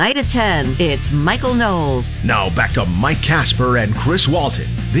9 to 10, it's Michael Knowles. Now back to Mike Casper and Chris Walton.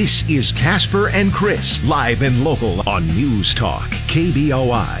 This is Casper and Chris, live and local on News Talk,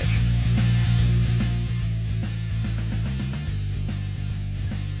 KBOI.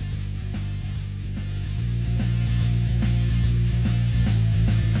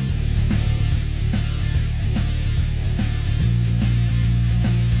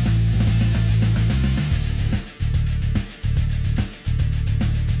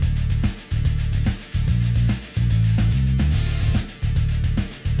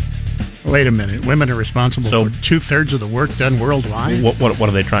 Wait a minute. Women are responsible for 2/3 of the work done worldwide? What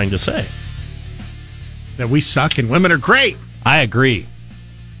are they trying to say? That we suck and women are great. I agree.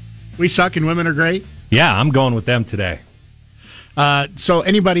 We suck and women are great? Yeah, I'm going with them today. So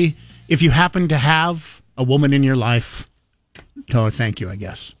anybody, if you happen to have a woman in your life, tell her thank you, I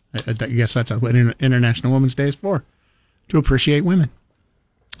guess. I guess that's what International Women's Day is for, to appreciate women.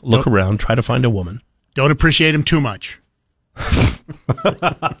 Look around, try to find a woman. Don't appreciate them too much.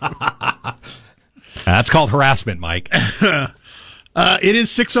 That's called harassment, Mike. It is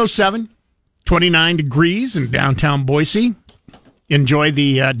 6:07, 29 degrees in downtown Boise. Enjoy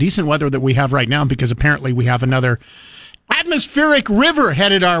the decent weather that we have right now, because apparently we have another atmospheric river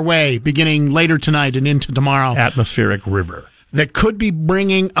headed our way beginning later tonight and into tomorrow. Atmospheric river. That could be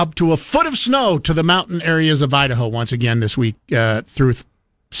bringing up to a foot of snow to the mountain areas of Idaho once again this week through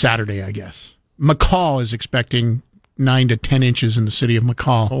Saturday, I guess. McCall is expecting 9 to 10 inches in the city of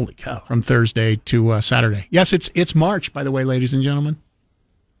McCall. Holy cow. From Thursday to Saturday. Yes, it's March, by the way, ladies and gentlemen.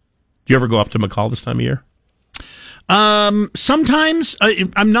 Do you ever go up to McCall this time of year? Sometimes.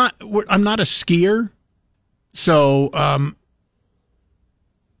 I'm not a skier, so I'm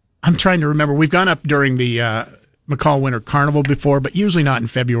trying to remember. We've gone up during the McCall Winter Carnival before, but usually not in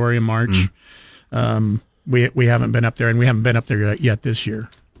February and March. We haven't been up there, and we haven't been up there yet this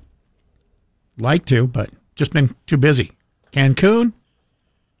year. Like to, but just been too busy. Cancun,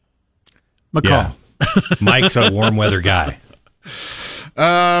 McCall. Yeah. Mike's a warm weather guy.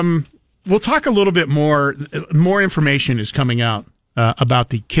 We'll talk a little bit more. More information is coming out about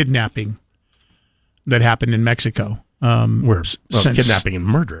the kidnapping that happened in Mexico. Kidnapping and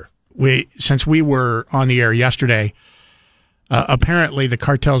murder. Since we were on the air yesterday, apparently the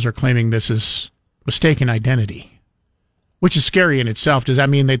cartels are claiming this is mistaken identity, which is scary in itself. Does that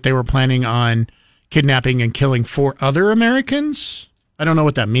mean that they were planning on kidnapping and killing 4 other Americans? I don't know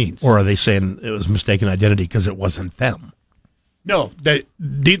what that means. Or are they saying it was mistaken identity because it wasn't them? No, they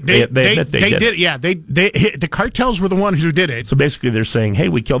did. Yeah, the cartels were the ones who did it. So basically, they're saying, "Hey,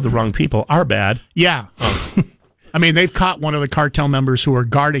 we killed the wrong people. Our bad." Yeah. I mean, they've caught one of the cartel members who were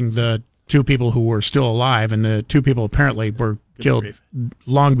guarding the 2 people who were still alive, and the 2 people apparently were killed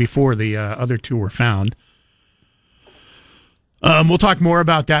long before the other 2 were found. We'll talk more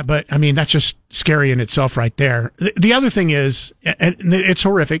about that, but I mean, that's just scary in itself right there. The other thing is, and it's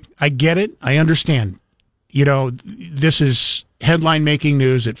horrific. I get it. I understand. You know, this is headline-making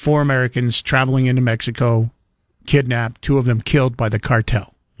news that 4 Americans traveling into Mexico kidnapped, 2 of them killed by the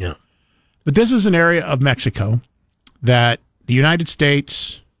cartel. Yeah. But this is an area of Mexico that the United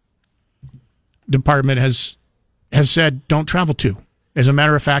States Department has said don't travel to. As a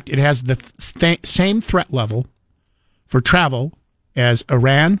matter of fact, it has the same threat level for travel as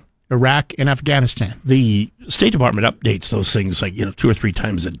Iran, Iraq, and Afghanistan. The State Department updates those things 2 or 3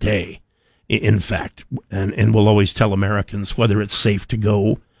 times a day, in fact, and will always tell Americans whether it's safe to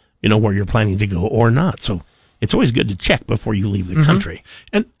go, where you're planning to go or not. So it's always good to check before you leave the country.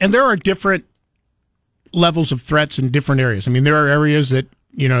 And there are different levels of threats in different areas. I mean, there are areas that,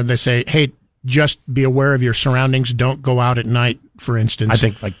 they say, hey, just be aware of your surroundings. Don't go out at night, for instance. I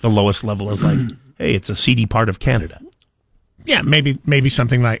think the lowest level is hey, it's a seedy part of Canada. Yeah, maybe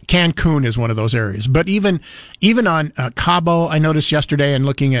something like Cancun is one of those areas. But even on Cabo, I noticed yesterday, and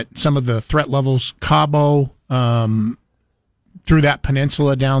looking at some of the threat levels, Cabo, through that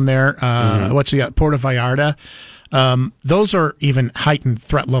peninsula down there, Puerto Vallarta, those are even heightened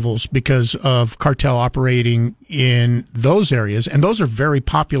threat levels because of cartel operating in those areas, and those are very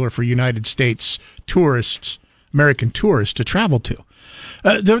popular for United States tourists, American tourists, to travel to.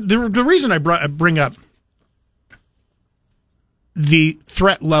 The reason I bring up the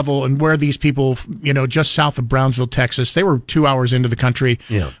threat level and where these people, just south of Brownsville, Texas, they were 2 hours into the country.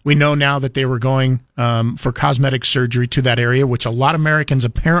 Yeah. We know now that they were going for cosmetic surgery to that area, which a lot of Americans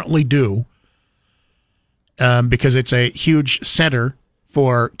apparently do, because it's a huge center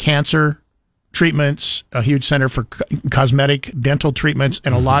for cancer treatments, a huge center for cosmetic dental treatments,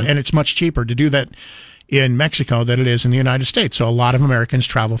 and and it's much cheaper to do that in Mexico than it is in the United States. So a lot of Americans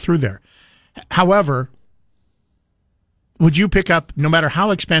travel through there. However, would you pick up, no matter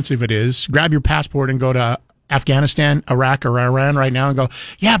how expensive it is, grab your passport and go to Afghanistan, Iraq, or Iran right now and go,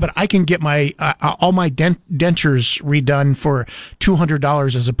 yeah, but I can get my all my dentures redone for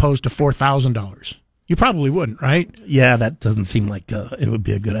 $200 as opposed to $4,000? You probably wouldn't, right? Yeah, that doesn't seem like it would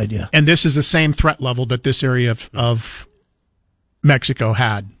be a good idea. And this is the same threat level that this area of Mexico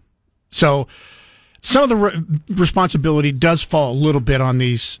had. So some of the responsibility does fall a little bit on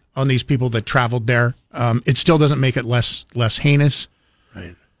these people that traveled there. It still doesn't make it less heinous.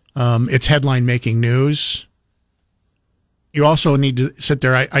 Right. It's headline making news. You also need to sit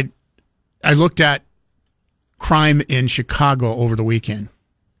there. I looked at crime in Chicago over the weekend.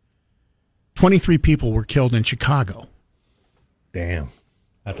 23 people were killed in Chicago. Damn.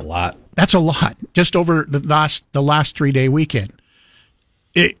 That's a lot. That's a lot. Just over the last 3-day weekend.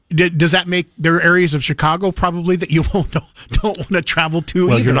 Does that make there are areas of Chicago probably that you don't want to travel to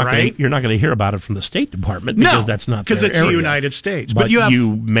well, either, right? You're not going to hear about it from the State Department because that's not their because it's area. the United States. But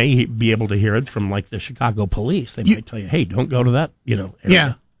you may be able to hear it from like the Chicago police. They might tell you, "Hey, don't go to that." Area.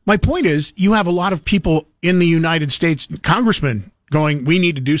 Yeah. My point is, you have a lot of people in the United States, congressmen, going, "We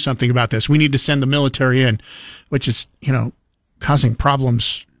need to do something about this. We need to send the military in," which is causing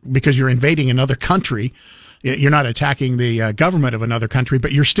problems because you're invading another country. You're not attacking the government of another country,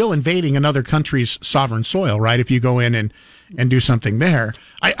 but you're still invading another country's sovereign soil, right? If you go in and do something there.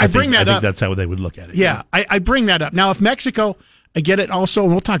 I bring that up. I think that's how they would look at it. Yeah, I bring that up. Now, if Mexico, I get it also,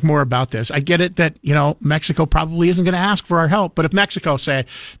 and we'll talk more about this. I get it that, Mexico probably isn't going to ask for our help. But if Mexico the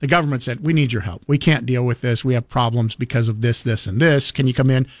government said, we need your help. We can't deal with this. We have problems because of this, this, and this. Can you come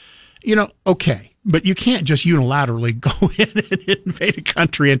in? Okay. But you can't just unilaterally go in and invade a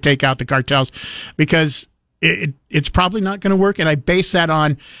country and take out the cartels because it's probably not going to work. And I base that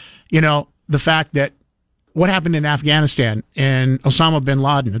on, the fact that what happened in Afghanistan and Osama bin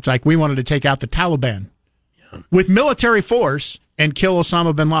Laden. It's like we wanted to take out the Taliban with military force and kill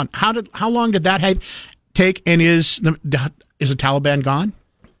Osama bin Laden. How long did that take? And is the Taliban gone?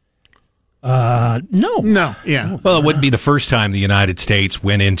 No. Yeah. Well, it wouldn't be the first time the United States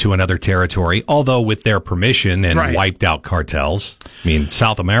went into another territory, although with their permission and wiped out cartels. I mean,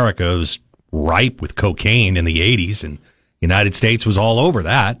 South America was ripe with cocaine in the 80s, and the United States was all over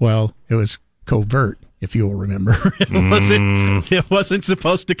that. Well, it was covert, if you'll remember. It wasn't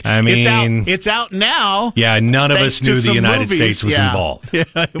supposed to. I mean, it's out now. Yeah, none of us knew the United States was involved. Yeah,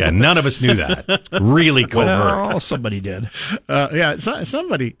 none of us knew that. Really covert. Well, somebody did.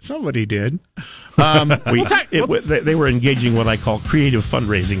 Somebody did. They were engaging what I call creative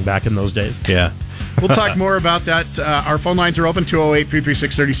fundraising back in those days. Yeah. We'll talk more about that. Our phone lines are open,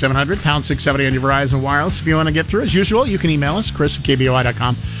 208-336-3700, pound 670 on your Verizon Wireless. If you want to get through, as usual, you can email us,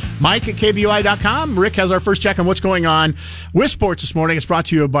 Chris@KBOI.com, Mike at KBOI.com. Rick has our first check on what's going on with sports this morning. It's brought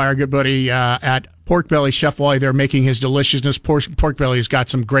to you by our good buddy at Pork Belly Chef Wally. They're making his deliciousness. Pork Belly's got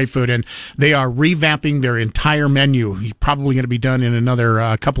some great food, and they are revamping their entire menu. He's probably going to be done in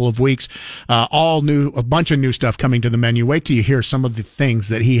another couple of weeks. All new, a bunch of new stuff coming to the menu. Wait till you hear some of the things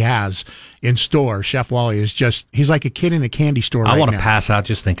that he has in store. Chef Wally is he's like a kid in a candy store right now. I want to pass out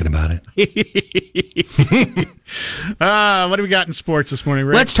just thinking about it. What do we got in sports this morning,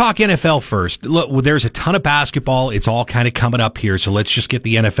 Rick? Let's talk NFL first. Look, there's a ton of basketball. It's all kind of coming up here, so let's just get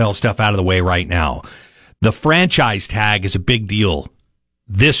the NFL stuff out of the way right now. The franchise tag is a big deal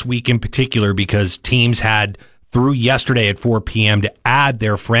this week in particular because teams had through yesterday at 4 p.m. to add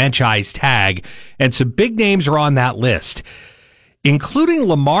their franchise tag, and some big names are on that list, including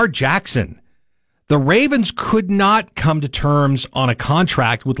Lamar Jackson. The Ravens could not come to terms on a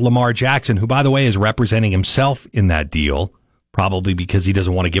contract with Lamar Jackson, who, by the way, is representing himself in that deal, probably because he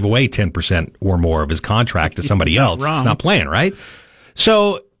doesn't want to give away 10% or more of his contract to somebody else. It's not playing, right?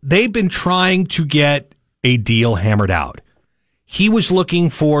 So they've been trying to get a deal hammered out. He was looking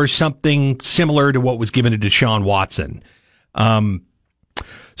for something similar to what was given to Deshaun Watson.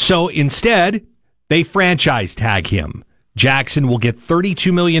 So instead, they franchise tag him. Jackson will get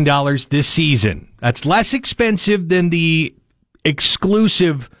 $32 million this season. That's less expensive than the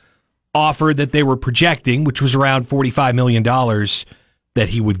exclusive offer that they were projecting, which was around $45 million that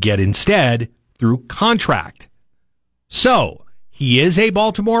he would get instead through contract. So he is a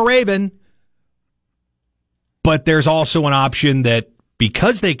Baltimore Raven, but there's also an option that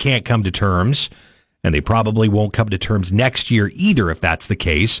because they can't come to terms, and they probably won't come to terms next year either if that's the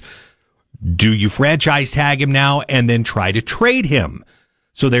case, do you franchise tag him now and then try to trade him?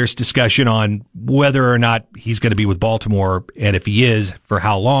 So there's discussion on whether or not he's going to be with Baltimore, and if he is, for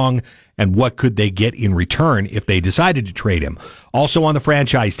how long, and what could they get in return if they decided to trade him. Also on the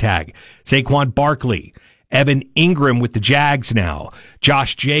franchise tag, Saquon Barkley Evan Ingram with the Jags now.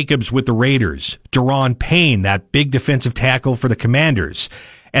 Josh Jacobs with the Raiders. Daron Payne, that big defensive tackle for the Commanders.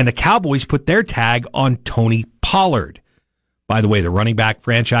 And the Cowboys put their tag on Tony Pollard. By the way, the running back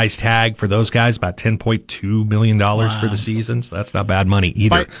franchise tag for those guys, about $10.2 million for the season. So that's not bad money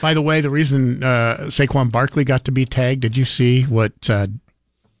either. By the way, the reason Saquon Barkley got to be tagged, did you see what the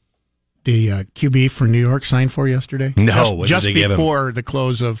QB for New York signed for yesterday? No, just before the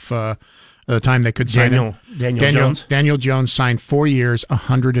close of the time they could sign Daniel Jones. Daniel Jones signed 4 years,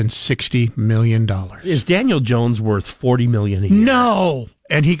 $160 million. Is Daniel Jones worth $40 million a year? No.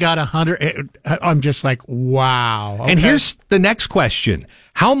 And he got 100. I'm just like, wow. Okay. And here's the next question.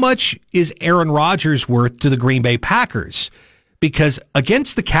 How much is Aaron Rodgers worth to the Green Bay Packers? Because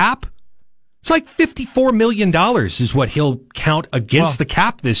against the cap, it's like $54 million is what he'll count against the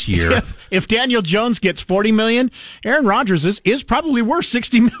cap this year. If Daniel Jones gets $40 million, Aaron Rodgers is probably worth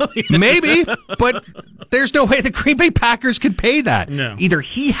 $60 million. Maybe, but there's no way the Green Bay Packers can pay that. No. Either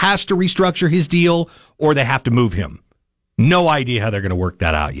he has to restructure his deal or they have to move him. No idea how they're going to work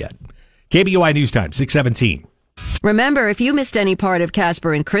that out yet. KBOI News Time, 6:17. Remember, if you missed any part of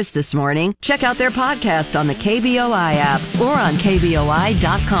Casper and Chris this morning, check out their podcast on the KBOI app or on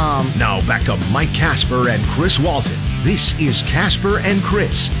KBOI.com. Now back to Mike Casper and Chris Walton. This is Casper and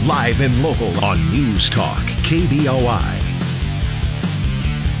Chris, live and local on News Talk, KBOI.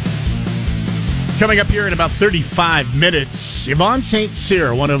 Coming up here in about 35 minutes, Yvonne St.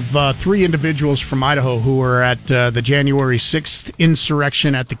 Cyr, one of three individuals from Idaho who were at the January 6th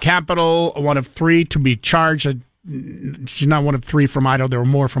insurrection at the Capitol, one of three to be charged. She's not one of three from Idaho. There were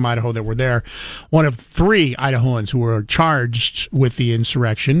more from Idaho that were there. One of three Idahoans who were charged with the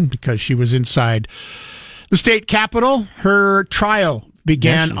insurrection because she was inside the state capitol. Her trial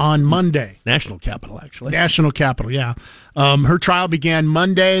began on Monday. National Capital, actually. National Capital, yeah. Her trial began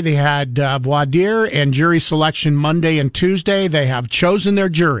Monday. They had voir dire and jury selection Monday and Tuesday. They have chosen their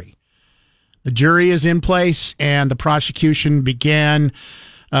jury. The jury is in place, and the prosecution began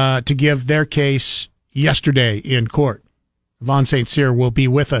to give their case yesterday in court. Yvonne St. Cyr will be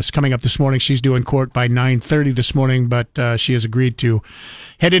with us coming up this morning. She's due in court by 9:30 this morning, but she has agreed to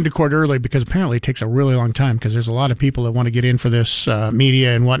head into court early because apparently it takes a really long time because there's a lot of people that want to get in for this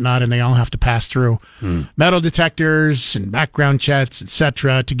media and whatnot, and they all have to pass through metal detectors and background checks,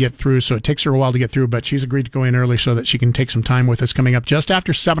 etc., to get through. So it takes her a while to get through, but she's agreed to go in early so that she can take some time with us coming up just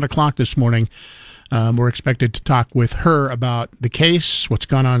after 7 o'clock this morning. We're expected to talk with her about the case, what's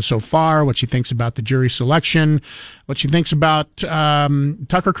gone on so far, what she thinks about the jury selection, what she thinks about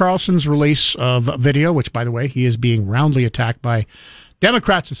Tucker Carlson's release of a video, which, by the way, he is being roundly attacked by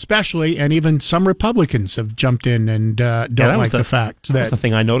Democrats especially, and even some Republicans have jumped in and don't like the fact that... That's the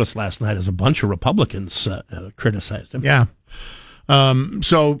thing I noticed last night is a bunch of Republicans criticized him. Yeah.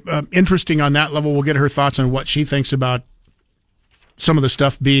 So interesting on that level. We'll get her thoughts on what she thinks about some of the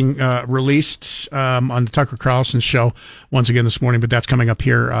stuff being released on the Tucker Carlson show once again this morning, but that's coming up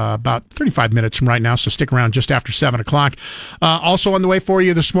here about 35 minutes from right now, so stick around just after 7 o'clock. Also on the way for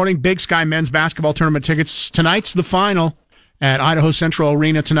you this morning, Big Sky men's basketball tournament tickets. Tonight's the final at Idaho Central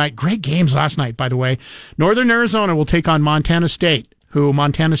Arena tonight. Great games last night, by the way. Northern Arizona will take on Montana State, who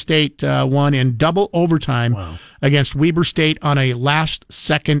Montana State won in double overtime against Weber State on a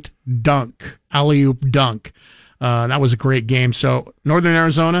last-second dunk, alley-oop dunk. That was a great game. So Northern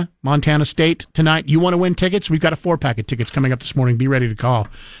Arizona, Montana State tonight. You want to win tickets? We've got a 4-pack of tickets coming up this morning. Be ready to call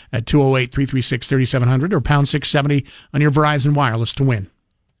at 208-336-3700 or pound 670 on your Verizon Wireless to win.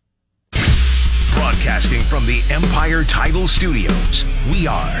 Broadcasting from the Empire Title Studios, we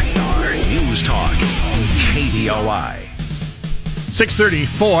are News Talk, KBOI.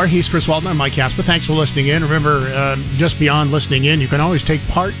 6:34. He's Chris Walton. I'm Mike Casper. Thanks for listening in. Remember, just beyond listening in, you can always take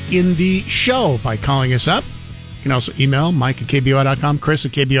part in the show by calling us up. You can also email Mike at KBOI.com, Chris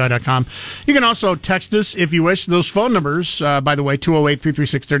at KBOI.com. You can also text us if you wish. Those phone numbers, by the way,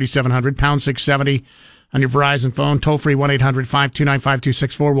 208-336-3700, pound 670 on your Verizon phone, toll-free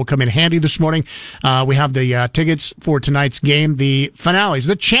 1-800-529-5264 will come in handy this morning. We have the tickets for tonight's game. The finales,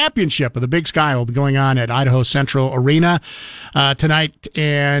 the championship of the Big Sky will be going on at Idaho Central Arena tonight,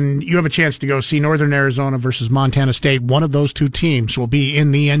 and you have a chance to go see Northern Arizona versus Montana State. One of those two teams will be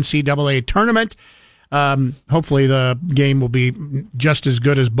in the NCAA tournament. Hopefully the game will be just as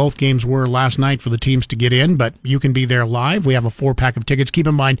good as both games were last night for the teams to get in, but you can be there live. We have a 4-pack of tickets. Keep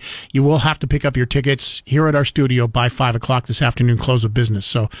in mind, you will have to pick up your tickets here at our studio by 5 o'clock this afternoon, close of business.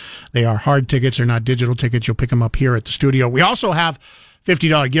 So they are hard tickets. They're not digital tickets. You'll pick them up here at the studio. We also have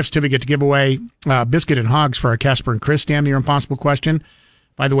 $50 gift certificate to give away, Biscuit and Hogs for our Casper and Chris Damn Near Impossible question.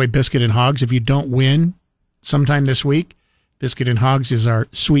 By the way, Biscuit and Hogs, if you don't win sometime this week, Biscuit and Hogs is our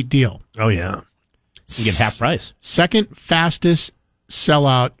sweet deal. Oh, yeah. You get half price. Second fastest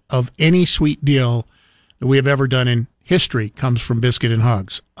sellout of any sweet deal that we have ever done in history comes from Biscuit and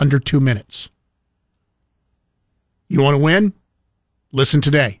Hugs. Under 2 minutes. You want to win? Listen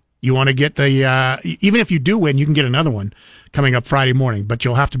today. You want to get the, even if you do win, you can get another one coming up Friday morning, but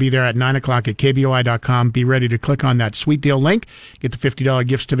you'll have to be there at 9 o'clock at KBOI.com. Be ready to click on that sweet deal link. Get the $50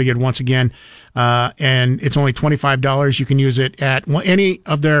 gift certificate once again. And it's only $25. You can use it at any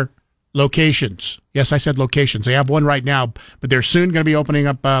of their locations. Yes, I said locations. They have one right now, but they're soon going to be opening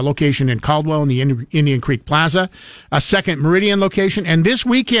up a location in Caldwell in the Indian Creek Plaza, a second Meridian location, and this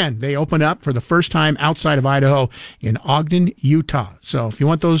weekend they open up for the first time outside of Idaho in Ogden, Utah. So if you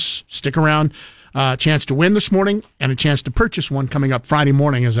want those, stick around. A chance to win this morning and a chance to purchase one coming up Friday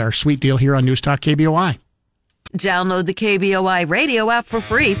morning is our sweet deal here on News Talk KBOI. Download the KBOI radio app for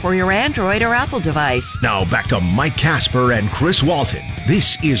free for your Android or Apple device. Now back to Mike Casper and Chris Walton.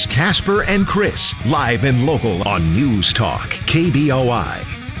 This is Casper and Chris, live and local on News Talk KBOI.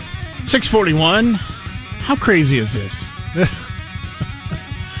 641. How crazy is this?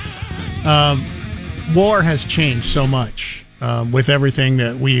 War has changed so much with everything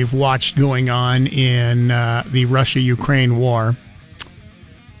that we've watched going on in the Russia-Ukraine war.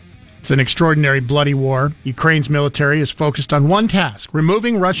 It's an extraordinary, bloody war. Ukraine's military is focused on one task,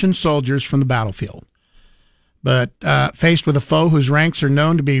 removing Russian soldiers from the battlefield. But faced with a foe whose ranks are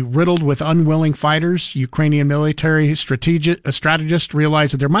known to be riddled with unwilling fighters, Ukrainian military strategists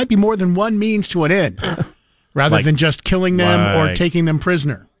realize that there might be more than one means to an end, rather than just killing them or taking them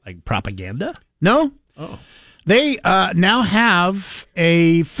prisoner. Like propaganda? No. Oh. They now have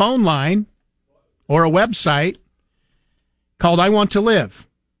a phone line or a website called I Want to Live.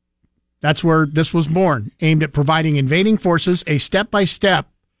 That's where this was born, aimed at providing invading forces a step-by-step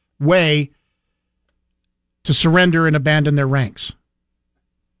way to surrender and abandon their ranks.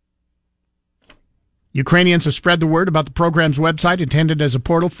 Ukrainians have spread the word about the program's website, intended as a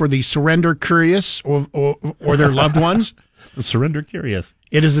portal for the surrender curious or their loved ones. The surrender curious.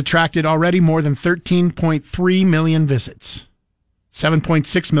 It has attracted already more than 13.3 million visits.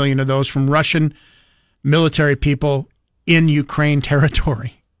 7.6 million of those from Russian military people in Ukraine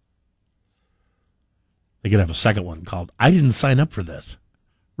territory. They could have a second one called, I didn't sign up for this.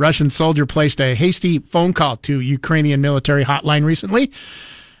 Russian soldier placed a hasty phone call to Ukrainian military hotline recently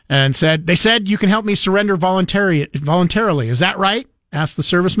and they said, you can help me surrender voluntarily. Is that right? Asked the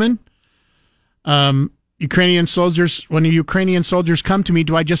serviceman. When Ukrainian soldiers come to me,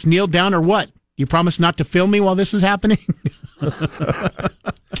 do I just kneel down or what? You promise not to film me while this is happening?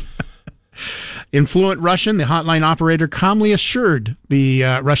 In fluent Russian, the hotline operator calmly assured the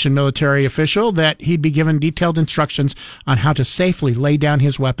Russian military official that he'd be given detailed instructions on how to safely lay down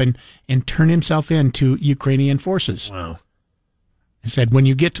his weapon and turn himself in to Ukrainian forces. Wow. He said, when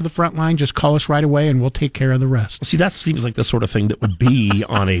you get to the front line, just call us right away and we'll take care of the rest. See, that seems like the sort of thing that would be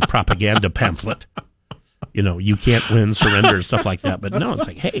on a propaganda pamphlet. You know, you can't win, surrender, and stuff like that. But no, it's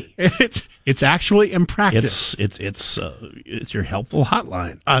like, hey, it's actually in practice. It's your helpful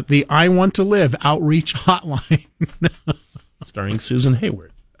hotline. The I Want to Live outreach hotline, starring Susan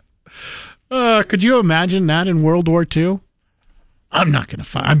Hayward. Could you imagine that in World War II? I'm not going to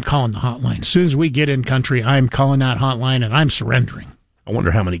fight. I'm calling the hotline as soon as we get in country. I'm calling that hotline and I'm surrendering. I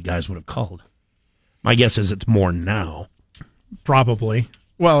wonder how many guys would have called. My guess is it's more now. Probably.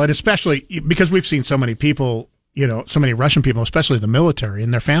 Well, and especially because we've seen so many people, so many Russian people, especially the military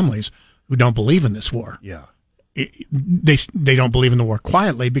and their families, who don't believe in this war. Yeah. They don't believe in the war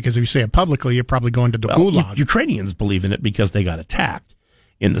quietly because if you say it publicly, you're probably going to the gulag. Ukrainians believe in it because they got attacked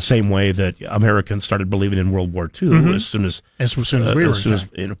in the same way that Americans started believing in World War II as soon as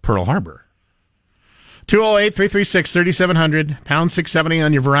Pearl Harbor. 208-336-3700, pound 670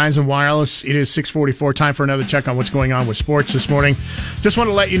 on your Verizon Wireless. It is 6:44. Time for another check on what's going on with sports this morning. Just want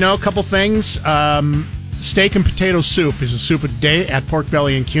to let you know a couple things. Steak and potato soup is a soup of the day at Pork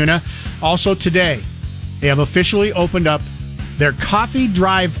Belly in Kuna. Also today, they have officially opened up their coffee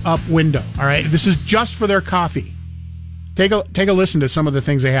drive-up window. All right, this is just for their coffee. Take a listen to some of the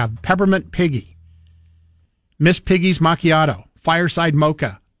things they have. Peppermint Piggy, Miss Piggy's Macchiato, Fireside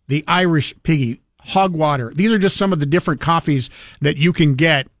Mocha, the Irish Piggy, Hog Water. These are just some of the different coffees that you can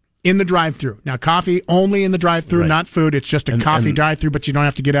get in the drive-thru. Now, coffee only in the drive-thru, not food. It's just a coffee drive-thru, but you don't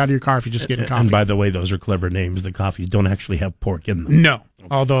have to get out of your car if you just get a coffee. And by the way, those are clever names. The coffees don't actually have pork in them. No. Okay.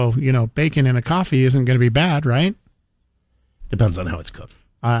 Although, bacon in a coffee isn't going to be bad, right? Depends on how it's cooked.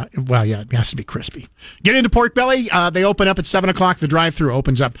 Well, yeah, it has to be crispy. Get into Pork Belly. They open up at 7 o'clock. The drive-thru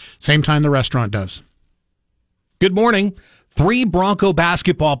opens up same time the restaurant does. Good morning. 3 Bronco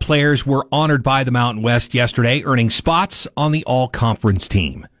basketball players were honored by the Mountain West yesterday, earning spots on the all-conference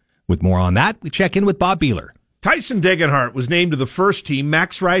team. With more on that, we check in with Bob Beeler. Tyson Degenhart was named to the first team,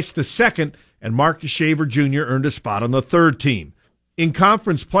 Max Rice the second, and Marcus Shaver Jr. earned a spot on the third team. In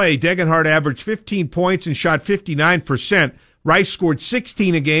conference play, Degenhart averaged 15 points and shot 59%. Rice scored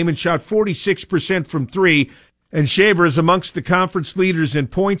 16 a game and shot 46% from three, and Shaver is amongst the conference leaders in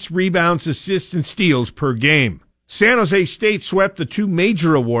points, rebounds, assists, and steals per game. San Jose State swept the two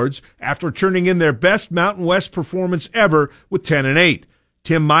major awards after turning in their best Mountain West performance ever with 10-8.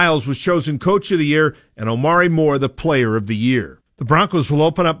 Tim Miles was chosen Coach of the Year and Omari Moore the Player of the Year. The Broncos will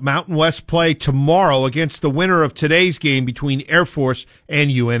open up Mountain West play tomorrow against the winner of today's game between Air Force and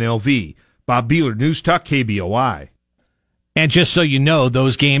UNLV. Bob Beeler, News Talk, KBOI. And just so you know,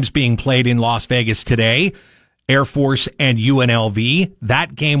 those games being played in Las Vegas today, Air Force and UNLV,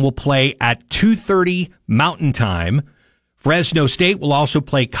 that game will play at 2:30 Mountain Time. Fresno State will also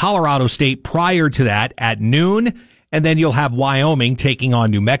play Colorado State prior to that at noon. And then you'll have Wyoming taking on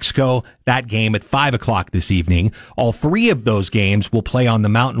New Mexico, that game at 5 o'clock this evening. All three of those games will play on the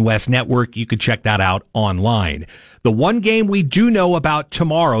Mountain West Network. You can check that out online. The one game we do know about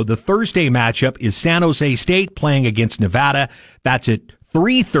tomorrow, the Thursday matchup, is San Jose State playing against Nevada. That's at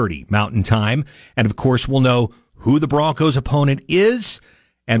 3:30 Mountain Time. And of course, we'll know who the Broncos' opponent is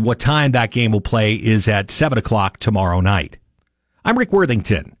and what time that game will play is at 7 o'clock tomorrow night. I'm Rick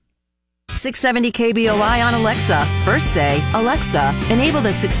Worthington. 670 KBOI on Alexa. First say, Alexa, enable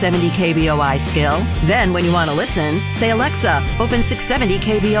the 670 KBOI skill. Then when you want to listen, say, Alexa, open 670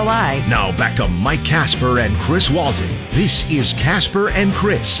 KBOI. Now back to Mike Casper and Chris Walton. This is Casper and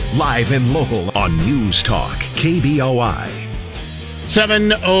Chris, live and local on News Talk, KBOI.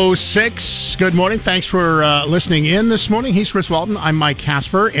 7:06. Good morning. Thanks for listening in this morning. He's Chris Walton. I'm Mike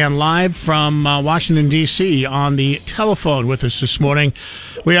Casper, and live from Washington, D.C. on the telephone with us this morning,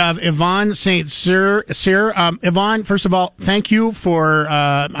 we have Yvonne St. Cyr. Yvonne, first of all, thank you for,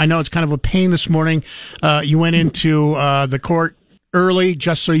 I know it's kind of a pain this morning. You went into the court early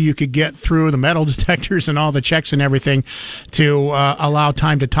just so you could get through the metal detectors and all the checks and everything to allow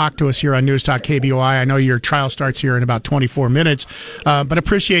time to talk to us here on News Talk KBOI. I know your trial starts here in about 24 minutes, but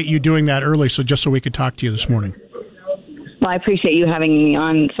appreciate you doing that early just so we could talk to you this morning. Well, I appreciate you having me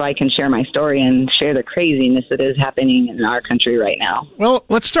on so I can share my story and share the craziness that is happening in our country right now. Well,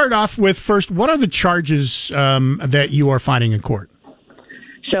 let's start off with first, what are the charges that you are fighting in court?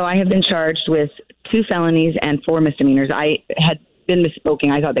 So I have been charged with 2 felonies and 4 misdemeanors. I had been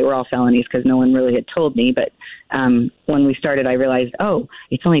misspoken. I thought they were all felonies because no one really had told me. But when we started, I realized,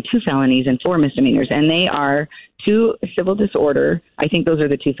 it's only 2 felonies and 4 misdemeanors. And they are 2 civil disorder. I think those are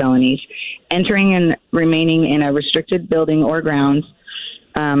the 2 felonies. Entering and remaining in a restricted building or grounds.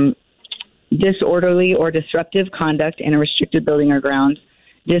 Disorderly or disruptive conduct in a restricted building or grounds.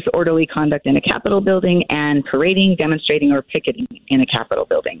 Disorderly conduct in a Capitol building. And parading, demonstrating, or picketing in a Capitol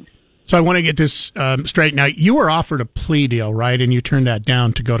building. So I want to get this straight. Now, you were offered a plea deal, right? And you turned that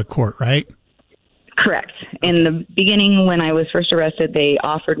down to go to court, right? Correct. In the beginning, when I was first arrested, they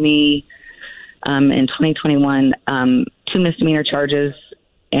offered me in 2021 2 misdemeanor charges,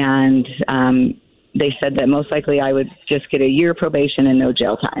 and they said that most likely I would just get a year probation and no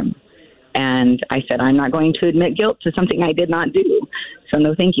jail time. And I said, I'm not going to admit guilt to something I did not do, so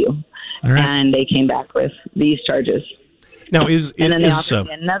no thank you. All right. And they came back with these charges. Now, and then they offered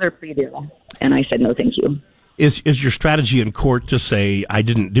me another plea deal, and I said, no, thank you. Is your strategy in court to say, I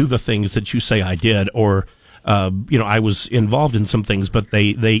didn't do the things that you say I did, or, I was involved in some things, but they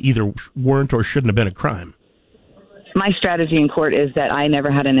either weren't or shouldn't have been a crime? My strategy in court is that I never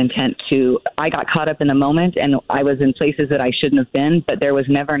had an intent to. I got caught up in the moment, and I was in places that I shouldn't have been, but there was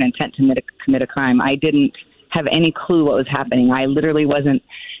never an intent to commit a crime. I didn't have any clue what was happening. I literally wasn't.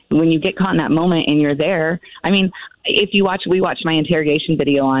 When you get caught in that moment and you're there, I mean, we watched my interrogation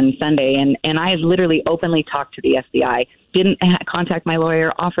video on Sunday, and I literally openly talked to the FBI, didn't contact my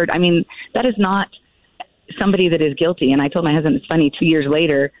lawyer, offered. I mean, that is not somebody that is guilty. And I told my husband, it's funny, 2 years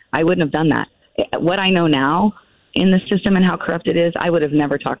later, I wouldn't have done that. What I know now in the system and how corrupt it is, I would have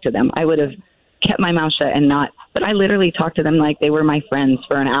never talked to them. I would have kept my mouth shut and not. But I literally talked to them like they were my friends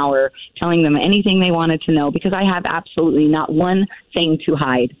for an hour, telling them anything they wanted to know, because I have absolutely not one thing to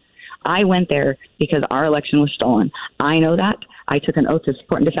hide. I went there because our election was stolen. I know that. I took an oath to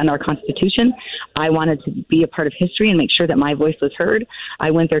support and defend our Constitution. I wanted to be a part of history and make sure that my voice was heard. I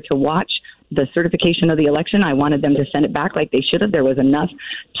went there to watch the certification of the election. I wanted them to send it back like they should have. There was enough.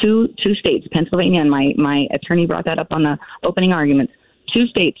 Two states, Pennsylvania, and my attorney brought that up on the opening arguments. 2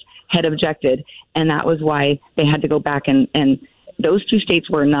 states had objected, and that was why they had to go back. And those 2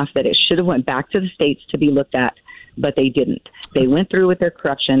 states were enough that it should have went back to the states to be looked at. But they didn't. They went through with their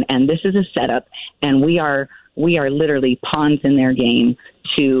corruption, and this is a setup, and we are literally pawns in their game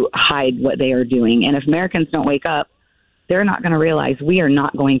to hide what they are doing. And if Americans don't wake up, they're not going to realize we are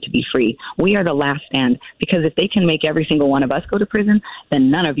not going to be free. We are the last stand, because if they can make every single one of us go to prison,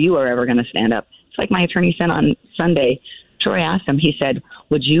 then none of you are ever going to stand up. It's like my attorney said on Sunday. Troy asked him, he said,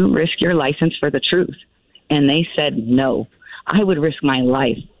 would you risk your license for the truth? And they said, no, I would risk my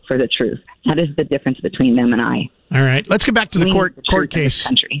life for the truth. That is the difference between them and I. All right. Let's get back to the court case.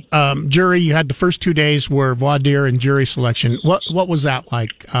 Jury, you had the first 2 days were voir dire and jury selection. What was that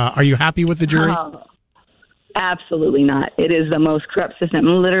like? Are you happy with the jury? Absolutely not. It is the most corrupt system.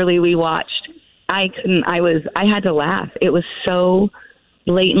 Literally, we watched. I had to laugh. It was so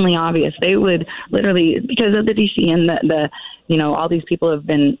blatantly obvious. They would literally, because of the DC and the all these people have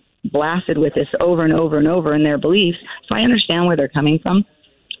been blasted with this over and over and over in their beliefs. So I understand where they're coming from.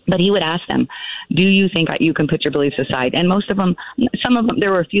 But he would ask them, do you think you can put your beliefs aside? And most of them, some of them,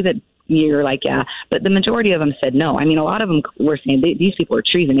 there were a few that you're like, yeah, but the majority of them said no. I mean, a lot of them were saying these people are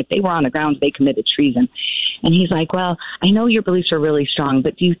treason. If they were on the grounds, they committed treason. And he's like, well, I know your beliefs are really strong,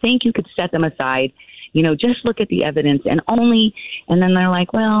 but do you think you could set them aside? Just look at the evidence and then they're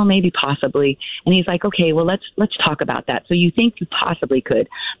like, well, maybe possibly. And he's like, okay, well, let's talk about that. So you think you possibly could,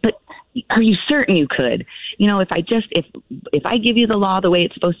 but are you certain you could? If I give you the law the way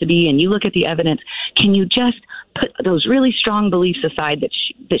it's supposed to be and you look at the evidence, can you just put those really strong beliefs aside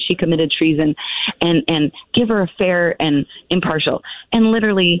that she committed treason and give her a fair and impartial? And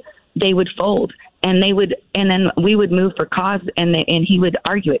literally they would fold and then we would move for cause and he would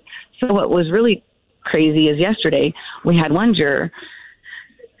argue it. So what was really crazy is yesterday we had one juror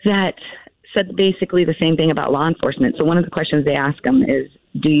that said basically the same thing about law enforcement. So one of the questions they ask him is,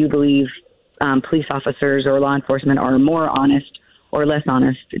 do you believe police officers or law enforcement are more honest or less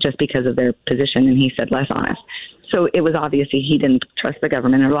honest just because of their position? And he said less honest. So it was obvious he didn't trust the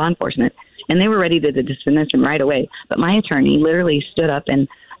government or law enforcement. And they were ready to dismiss him right away. But my attorney literally stood up and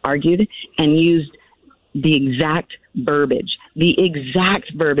argued and used the exact verbiage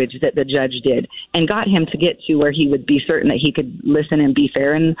that the judge did and got him to get to where he would be certain that he could listen and be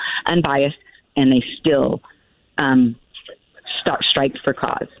fair and unbiased, and they still striked for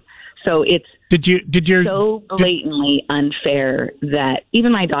cause. So it's so blatantly unfair that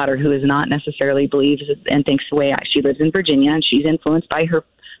even my daughter, who is not necessarily believes and thinks the way she lives in Virginia and she's influenced by her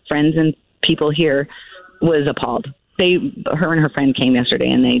friends and people here, was appalled. Her and her friend came yesterday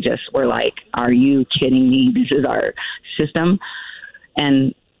and they just were like, are you kidding me? This is our system.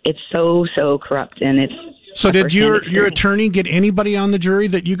 And it's so corrupt. And it's so did your attorney get anybody on the jury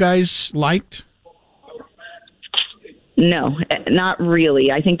that you guys liked? No, not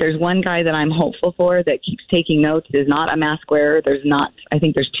really. I think there's one guy that I'm hopeful for that keeps taking notes, is not a mask wearer. I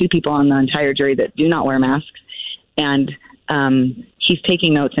think there's 2 people on the entire jury that do not wear masks. And he's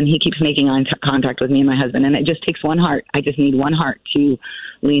taking notes and he keeps making contact with me and my husband. And it just takes one heart. I just need one heart to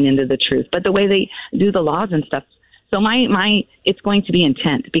lean into the truth. But the way they do the laws and stuff. So it's going to be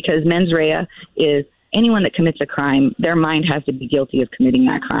intent, because mens rea is anyone that commits a crime, their mind has to be guilty of committing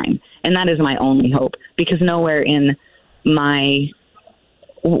that crime. And that is my only hope, because nowhere in there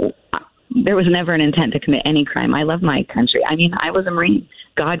was never an intent to commit any crime. I love my country. I mean, I was a Marine,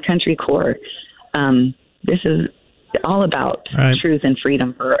 God, country, Corps. This is all about truth and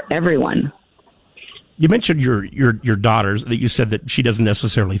freedom for everyone. You mentioned your daughters, that you said that she doesn't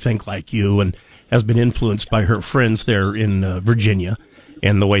necessarily think like you and has been influenced by her friends there in Virginia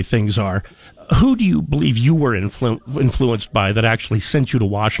and the way things are. Who do you believe you were influenced by that actually sent you to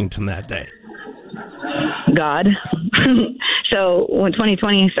Washington that day? God. So when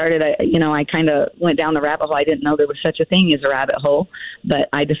 2020 started, I kind of went down the rabbit hole. I didn't know there was such a thing as a rabbit hole, but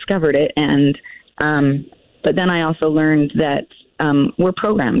I discovered it. And but then I also learned that we're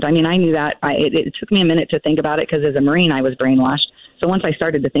programmed. I mean, I knew that. It took me a minute to think about it, because as a Marine, I was brainwashed. So once I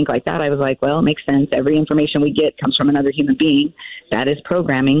started to think like that, I was like, well, it makes sense. Every information we get comes from another human being. That is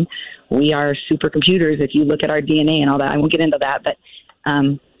programming. We are supercomputers if you look at our DNA and all that. I won't get into that, but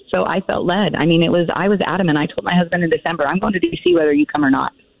so I felt led. I mean, I was adamant. I told my husband in December, I'm going to D.C. whether you come or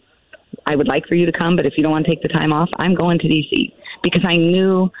not. I would like for you to come, but if you don't want to take the time off, I'm going to D.C. because I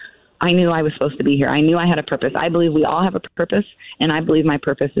knew I was supposed to be here. I knew I had a purpose. I believe we all have a purpose, and I believe my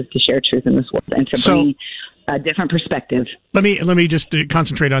purpose is to share truth in this world and to bring a different perspective. Let me just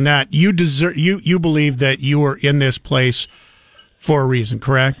concentrate on that. You believe that you were in this place for a reason,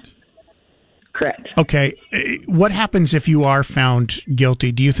 correct? Correct. Okay. What happens if you are found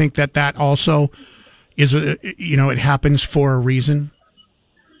guilty? Do you think that also is it happens for a reason?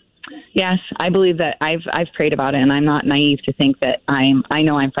 Yes, I believe that. I've prayed about it, and I'm not naive to think that I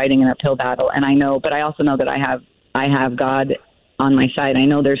know I'm fighting an uphill battle, and but I also know that I have God on my side. I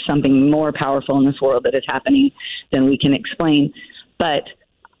know there's something more powerful in this world that is happening than we can explain. But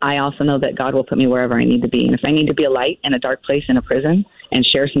I also know that God will put me wherever I need to be. And if I need to be a light in a dark place in a prison and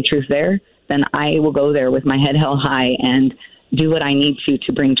share some truth there, then I will go there with my head held high and do what I need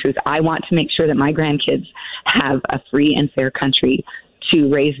to bring truth. I want to make sure that my grandkids have a free and fair country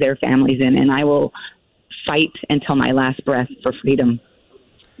to raise their families in, and I will fight until my last breath for freedom.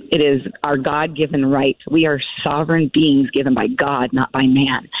 It is our God-given right. We are sovereign beings given by God, not by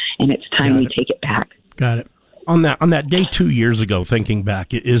man, and it's time we take it back. Got it. On that day 2 years ago, thinking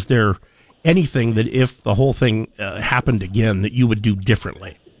back, is there anything that if the whole thing happened again that you would do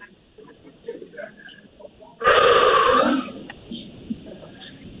differently?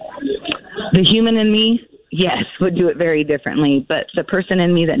 The human in me, yes, would do it very differently. But the person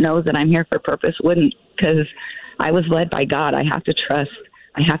in me that knows that I'm here for a purpose wouldn't, because I was led by God. I have to trust.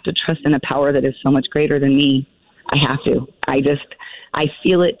 I have to trust in a power that is so much greater than me. I have to. I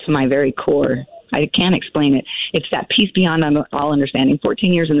feel it to my very core. I can't explain it. It's that peace beyond all understanding.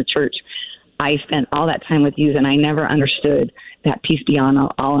 14 years in the church, I spent all that time with youth, and I never understood that peace beyond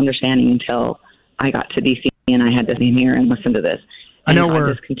all understanding until I got to D.C. and I had to be here and listen to this. And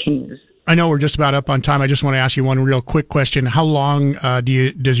it just continues. I know we're just about up on time. I just want to ask you one real quick question. How long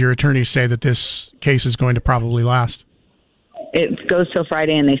does your attorney say that this case is going to probably last? It goes till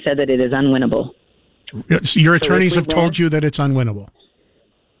Friday, and they said that it is unwinnable. So your attorneys have told you that it's unwinnable?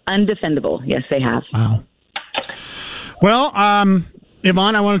 Undefendable. Yes, they have. Wow. Well,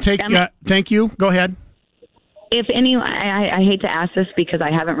 Yvonne, I want to take... thank you. Go ahead. If any, I hate to ask this because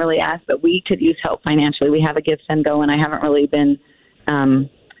I haven't really asked, but we could use help financially. We have a Give, Send, Go, and I haven't really been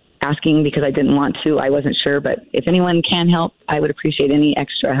asking because I didn't want to. I wasn't sure, but if anyone can help, I would appreciate any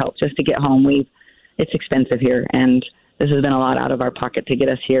extra help just to get home. It's expensive here, and this has been a lot out of our pocket to get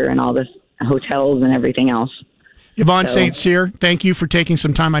us here and all this hotels and everything else. Yvonne St. Cyr, thank you for taking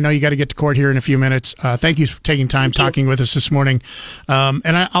some time. I know you got to get to court here in a few minutes. Thank you for taking time talking with us this morning.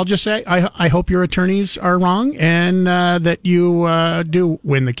 And I'll just say, I hope your attorneys are wrong and that you do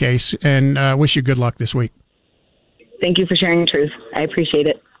win the case, and wish you good luck this week. Thank you for sharing the truth. I appreciate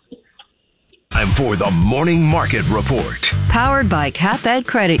it. Time for the Morning Market Report. Powered by CapEd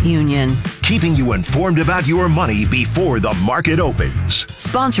Credit Union. Keeping you informed about your money before the market opens.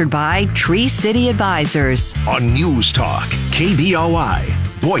 Sponsored by Tree City Advisors. On News Talk,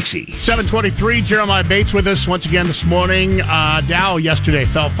 KBOI, Boise. 7:23, Jeremiah Bates with us once again this morning. Dow yesterday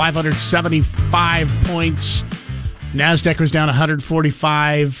fell 575 points. NASDAQ was down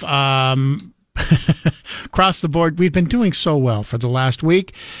 145. Across the board, we've been doing so well for the last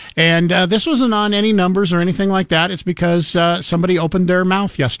week. And this wasn't on any numbers or anything like that. It's because somebody opened their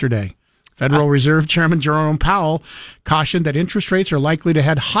mouth yesterday. Federal Reserve Chairman Jerome Powell cautioned that interest rates are likely to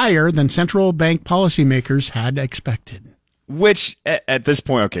head higher than central bank policymakers had expected. Which, at this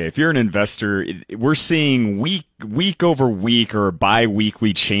point, okay, if you're an investor, we're seeing week over week or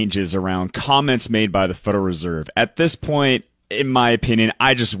bi-weekly changes around comments made by the Federal Reserve. At this point, in my opinion,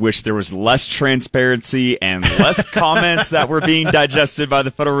 I just wish there was less transparency and less comments that were being digested by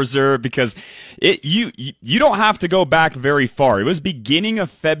the Federal Reserve, because you don't have to go back very far. It was beginning of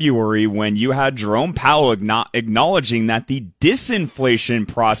February when you had Jerome Powell acknowledging that the disinflation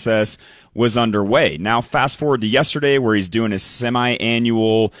process was underway. Now, fast forward to yesterday where he's doing his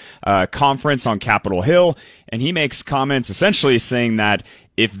semi-annual conference on Capitol Hill, and he makes comments essentially saying that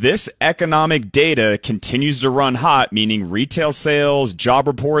if this economic data continues to run hot, meaning retail sales, job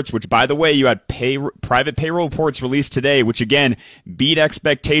reports, which, by the way, you had private payroll reports released today, which, again, beat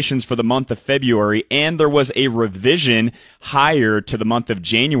expectations for the month of February, and there was a revision higher to the month of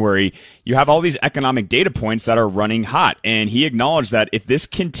January. You have all these economic data points that are running hot, and he acknowledged that if this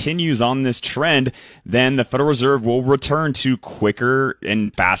continues on this trend, then the Federal Reserve will return to quicker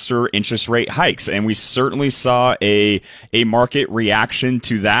and faster interest rate hikes. And we certainly saw a market reaction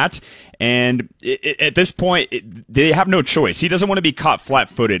to that. And at this point, they have no choice. He doesn't want to be caught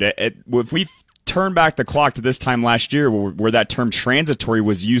flat-footed. If we turn back the clock to this time last year where that term transitory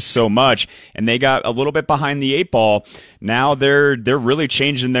was used so much and they got a little bit behind the eight ball, now they're really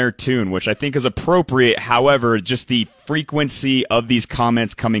changing their tune, which I think is appropriate. However, just the frequency of these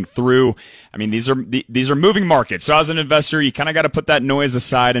comments coming through, I mean, these are moving markets. So as an investor, you kind of got to put that noise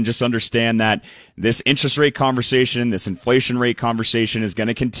aside and just understand that this interest rate conversation, this inflation rate conversation is going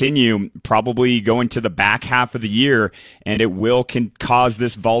to continue probably going to the back half of the year, and it will cause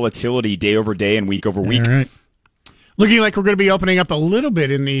this volatility day over day and week over week. All right. Looking like we're going to be opening up a little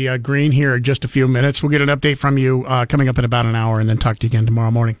bit in the green here in just a few minutes. We'll get an update from you coming up in about an hour and then talk to you again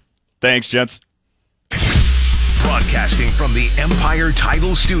tomorrow morning. Thanks, gents. Broadcasting from the Empire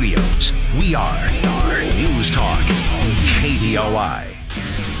Title Studios, we are News Talk, KBOI.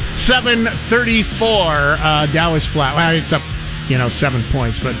 7:34. Dow is flat. Well, it's up 7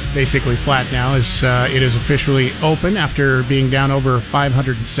 points, but basically flat now as it is officially open after being down over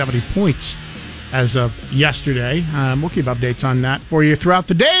 570 points as of yesterday. We'll keep updates on that for you throughout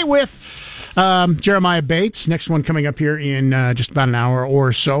the day with Jeremiah Bates. Next one coming up here in just about an hour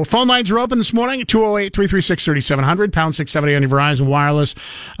or so. Phone lines are open this morning at 208-336-3700, pound 670 on your Verizon Wireless.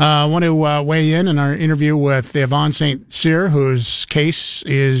 Want to weigh in our interview with Yvonne St. Cyr, whose case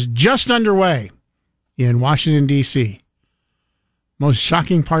is just underway in Washington, D.C. Most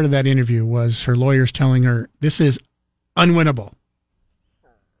shocking part of that interview was her lawyers telling her this is unwinnable.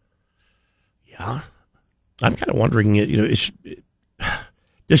 Yeah. I'm kind of wondering,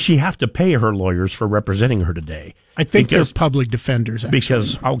 does she have to pay her lawyers for representing her today? I think they're public defenders, actually.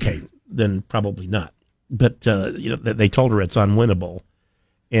 Because, okay, then probably not. But, they told her it's unwinnable.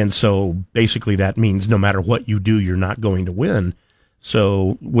 And so basically that means no matter what you do, you're not going to win.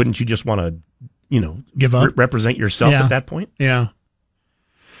 So wouldn't you just want to, give up? Represent yourself at that point? Yeah.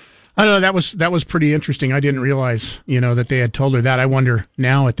 I don't know. That was pretty interesting. I didn't realize, that they had told her that. I wonder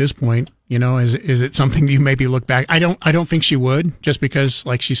now at this point, is it something that you maybe look back? I don't think she would, just because,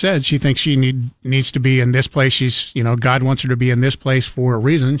 like she said, she thinks she needs to be in this place. She's, God wants her to be in this place for a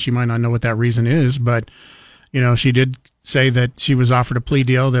reason. She might not know what that reason is, but, she did say that she was offered a plea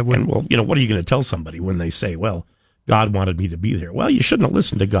deal that would. And, what are you going to tell somebody when they say, well, God wanted me to be there? Well, you shouldn't have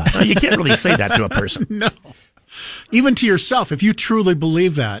listened to God. No, you can't really say that to a person. No. Even to yourself, if you truly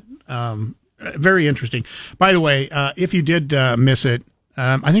believe that. Very interesting. By the way, if you did miss it,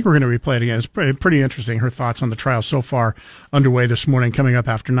 I think we're going to replay it again. It's pretty interesting. Her thoughts on the trial so far underway this morning, coming up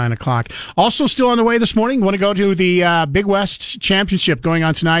after 9 o'clock. Also still on the way this morning, want to go to the Big West Championship going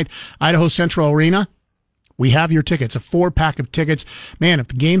on tonight, Idaho Central Arena. We have your tickets, a 4-pack of tickets. Man, if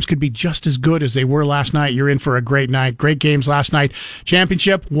the games could be just as good as they were last night, you're in for a great night. Great games last night.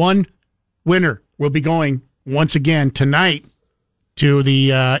 Championship, one winner will be going once again tonight to the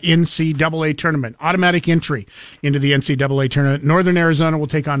NCAA tournament. Automatic entry into the NCAA tournament. Northern Arizona will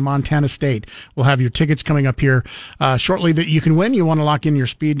take on Montana State. We'll have your tickets coming up here shortly that you can win. You want to lock in your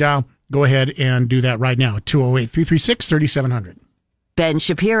speed dial? Go ahead and do that right now at 208-336-3700. Ben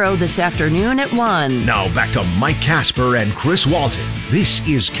Shapiro this afternoon at 1. Now back to Mike Casper and Chris Walton. This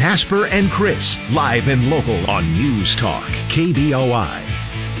is Casper and Chris, live and local on News Talk, KBOI.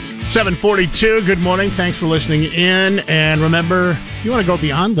 7:42. Good morning. Thanks for listening in. And remember, if you want to go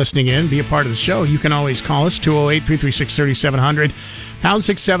beyond listening in, be a part of the show, you can always call us, 208-336-3700, pound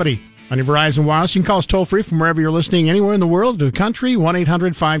 670 on your Verizon Wireless. You can call us toll-free from wherever you're listening, anywhere in the world, to the country,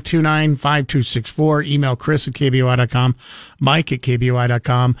 1-800-529-5264. Email Chris at KBOI.com, Mike at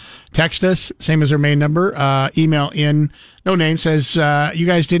KBOI.com. Text us, same as our main number. Email in, no name, says you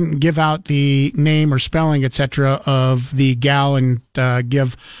guys didn't give out the name or spelling, etc., of the gal, and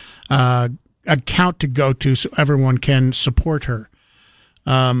give account to go to so everyone can support her.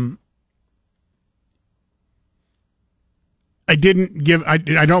 I didn't give. I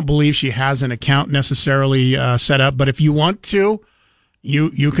don't believe she has an account necessarily set up. But if you want to,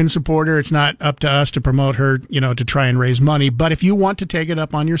 you can support her. It's not up to us to promote her, to try and raise money. But if you want to take it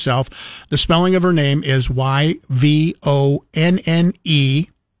up on yourself, the spelling of her name is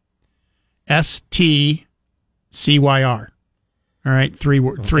YVONNESTCYR. All right, three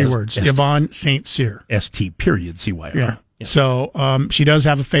words. Yvonne St. Cyr. ST.CYR. Yeah. So she does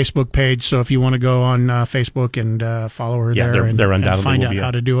have a Facebook page. So if you want to go on Facebook and follow her there and find out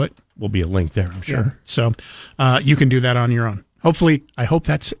how to do it, will be a link there, I'm sure. Yeah. So you can do that on your own. Hopefully, I hope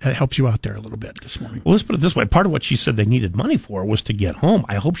that helps you out there a little bit this morning. Well, let's put it this way. Part of what she said they needed money for was to get home.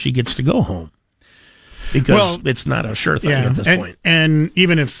 I hope she gets to go home. Because it's not a sure thing at this point. And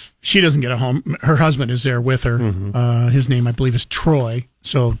even if she doesn't get a home, her husband is there with her. Mm-hmm. His name, I believe, is Troy.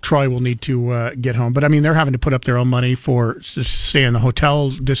 So Troy will need to get home. But, I mean, they're having to put up their own money to stay in the hotel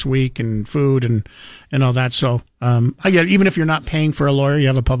this week and food and all that. So I get it. Even if you're not paying for a lawyer, you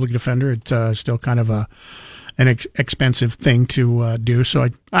have a public defender. It's still kind of an expensive thing to do. So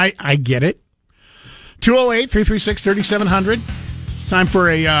I get it. 208-336-3700. Time for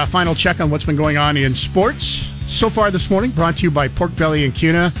a final check on what's been going on in sports so far this morning, brought to you by Pork Belly and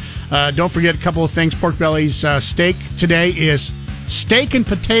Kuna. Don't forget a couple of things. Pork Belly's steak today is steak and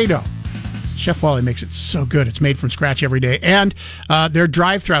potato. Chef Wally makes it so good. It's made from scratch every day. And their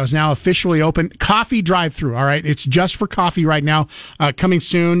drive-thru is now officially open. Coffee drive-thru, all right? It's just for coffee right now. Coming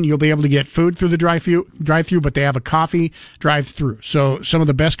soon, you'll be able to get food through the drive-thru, but they have a coffee drive-thru. So some of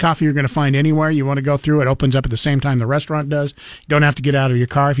the best coffee you're going to find anywhere. You want to go through, it opens up at the same time the restaurant does. You don't have to get out of your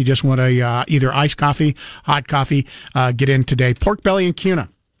car. If you just want either iced coffee, hot coffee, get in today. Pork Belly and Kuna.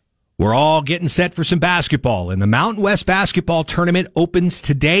 We're all getting set for some basketball, and the Mountain West Basketball Tournament opens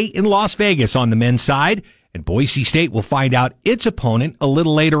today in Las Vegas on the men's side. And Boise State will find out its opponent a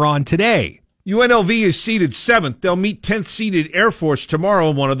little later on today. UNLV is seeded 7th. They'll meet 10th seeded Air Force tomorrow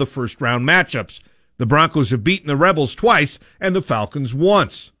in one of the first-round matchups. The Broncos have beaten the Rebels twice and the Falcons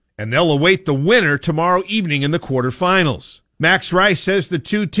once. And they'll await the winner tomorrow evening in the quarterfinals. Max Rice says the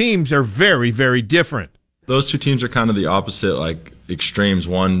two teams are very, very different. Those two teams are kind of the opposite, like extremes.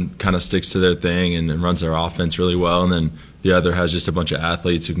 One kind of sticks to their thing and runs their offense really well, and then the other has just a bunch of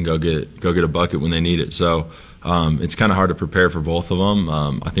athletes who can go get a bucket when they need it. So it's kind of hard to prepare for both of them.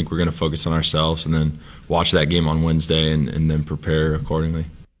 I think we're going to focus on ourselves and then watch that game on Wednesday and then prepare accordingly.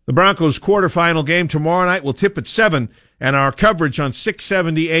 The Broncos' quarterfinal game tomorrow night will tip at 7, and our coverage on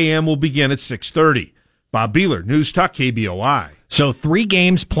 670 AM will begin at 6:30. Bob Beeler, News Talk KBOI. So 3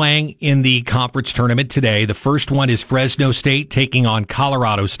 games playing in the conference tournament today. The first one is Fresno State taking on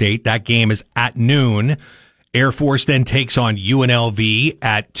Colorado State. That game is at noon. Air Force then takes on UNLV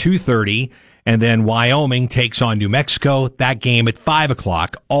at 2:30. And then Wyoming takes on New Mexico. That game at 5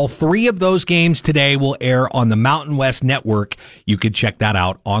 o'clock. All 3 of those games today will air on the Mountain West Network. You can check that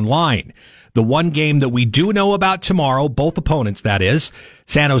out online. The one game that we do know about tomorrow, both opponents that is,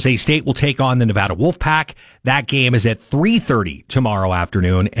 San Jose State will take on the Nevada Wolfpack. That game is at 3:30 tomorrow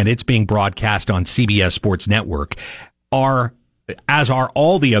afternoon, and it's being broadcast on CBS Sports Network. As are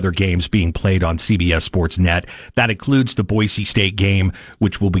all the other games being played on CBS Sports Net. That includes the Boise State game,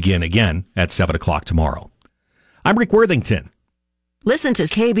 which will begin again at 7 o'clock tomorrow. I'm Rick Worthington. Listen to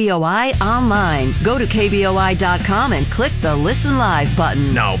KBOI online. Go to KBOI.com and click the Listen Live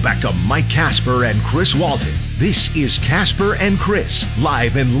button. Now back to Mike Casper and Chris Walton. This is Casper and Chris,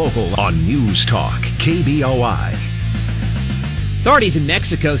 live and local on News Talk KBOI. Authorities in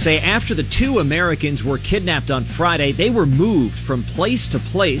Mexico say after the 2 Americans were kidnapped on Friday, they were moved from place to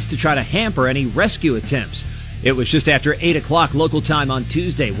place to try to hamper any rescue attempts. It was just after 8 o'clock local time on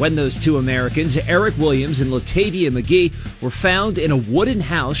Tuesday when those 2 Americans, Eric Williams and Latavia McGee, were found in a wooden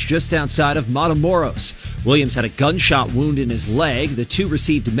house just outside of Matamoros. Williams had a gunshot wound in his leg. The 2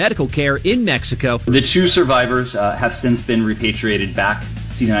 received medical care in Mexico. The 2 survivors have since been repatriated back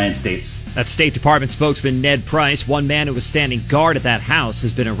to the United States. That's State Department spokesman Ned Price. One man who was standing guard at that house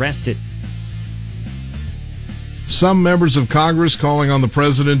has been arrested. Some members of Congress calling on the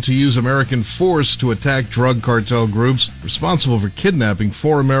president to use American force to attack drug cartel groups responsible for kidnapping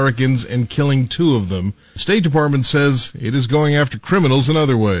 4 Americans and killing 2 of them. The State Department says it is going after criminals in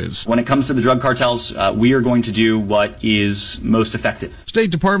other ways. When it comes to the drug cartels, we are going to do what is most effective.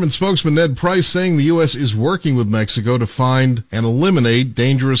 State Department spokesman Ned Price saying the U.S. is working with Mexico to find and eliminate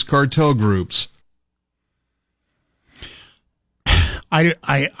dangerous cartel groups.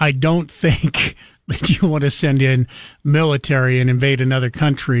 I don't think that you want to send in military and invade another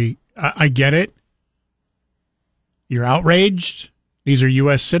country. I get it. You're outraged. These are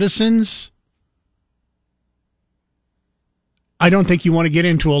U.S. citizens. I don't think you want to get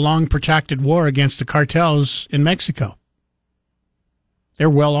into a long, protracted war against the cartels in Mexico. They're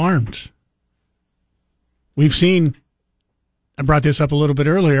well armed. We've seen, I brought this up a little bit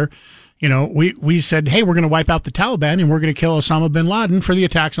earlier, we said, hey, we're going to wipe out the Taliban and we're going to kill Osama bin Laden for the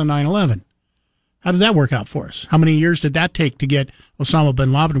attacks on 9/11. How did that work out for us? How many years did that take to get Osama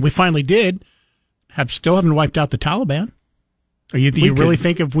bin Laden? We finally did. Still haven't wiped out the Taliban. You really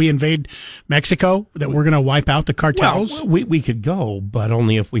think if we invade Mexico that we're going to wipe out the cartels? Well, we could go, but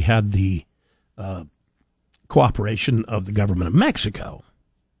only if we had the cooperation of the government of Mexico.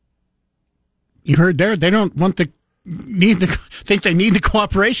 You heard there. They don't think they need the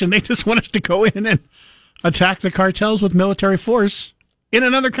cooperation. They just want us to go in and attack the cartels with military force in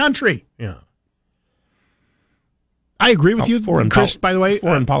another country. Yeah. I agree with you, Chris, by the way.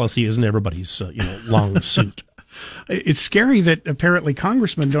 Foreign policy isn't everybody's long suit. It's scary that apparently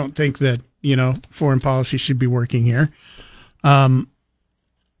congressmen don't think that, foreign policy should be working here. The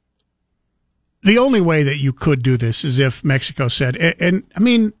only way that you could do this is if Mexico said, and I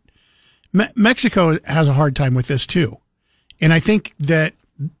mean, Mexico has a hard time with this too. And I think that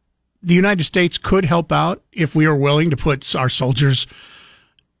the United States could help out if we are willing to put our soldiers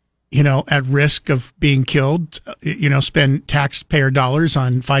at risk of being killed, spend taxpayer dollars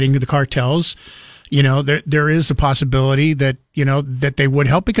on fighting the cartels. There is a possibility that, that they would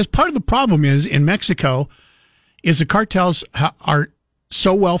help, because part of the problem is in Mexico is the cartels are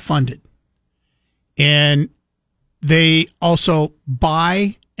so well funded, and they also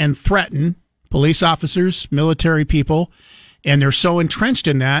buy and threaten police officers, military people, and they're so entrenched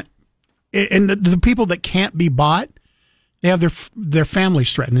in that. And the people that can't be bought, they have their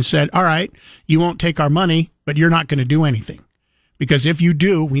families threatened and said, all right, you won't take our money, but you're not going to do anything. Because if you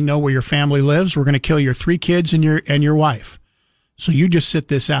do, we know where your family lives. We're going to kill your 3 kids and your wife. So you just sit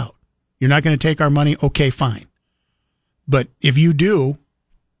this out. You're not going to take our money? Okay, fine. But if you do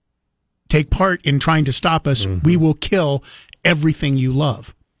take part in trying to stop us, we will kill everything you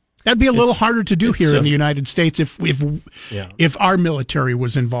love. That'd be a little harder to do here in the United States if our military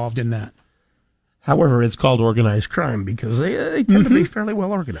was involved in that. However, it's called organized crime because they tend to be fairly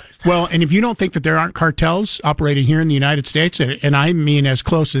well organized. Well, and if you don't think that there aren't cartels operating here in the United States, and I mean as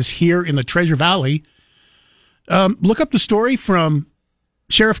close as here in the Treasure Valley, look up the story from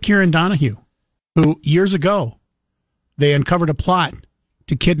Sheriff Kieran Donahue, who years ago, they uncovered a plot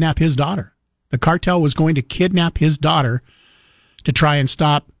to kidnap his daughter. The cartel was going to kidnap his daughter to try and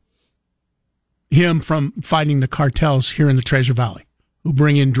stop him from fighting the cartels here in the Treasure Valley, who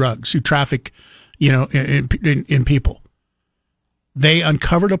bring in drugs, who traffic, in people. They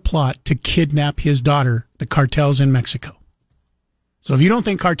uncovered a plot to kidnap his daughter, the cartels in Mexico. So if you don't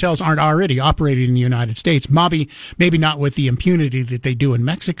think cartels aren't already operating in the United States, maybe not with the impunity that they do in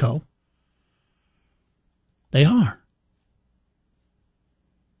Mexico, they are.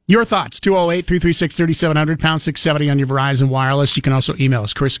 Your thoughts, 208-336-3700, pound 670 on your Verizon Wireless. You can also email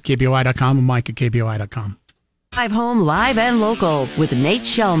us, Chris at KBOI.com and Mike at KBOI.com. Drive home live and local with Nate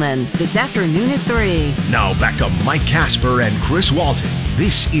Shellman this afternoon at 3. Now back to Mike Casper and Chris Walton.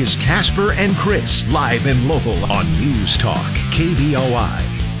 This is Casper and Chris, live and local on News Talk, KBOI.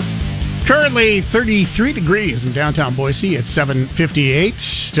 Currently 33 degrees in downtown Boise at 7:58.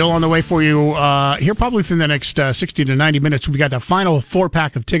 Still on the way for you here probably within the next 60 to 90 minutes. We've got the final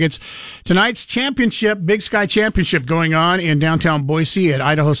 4-pack of tickets. Tonight's championship, Big Sky Championship, going on in downtown Boise at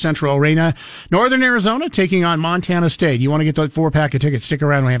Idaho Central Arena. Northern Arizona taking on Montana State. You want to get the 4-pack of tickets, stick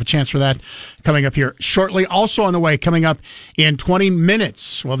around. We have a chance for that coming up here shortly. Also on the way, coming up in 20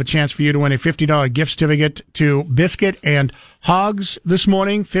 minutes, we'll have a chance for you to win a $50 gift certificate to Biscuit and Hogs this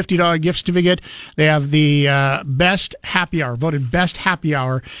morning, $50 gift certificate. They have the best happy hour, voted best happy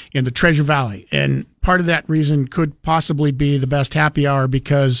hour in the Treasure Valley. And part of that reason could possibly be the best happy hour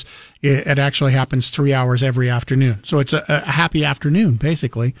because it actually happens 3 hours every afternoon. So it's a happy afternoon,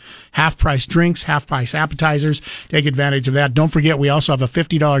 basically. Half-price drinks, half-price appetizers. Take advantage of that. Don't forget, we also have a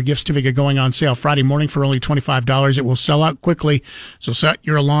 $50 gift certificate going on sale Friday morning for only $25. It will sell out quickly, so set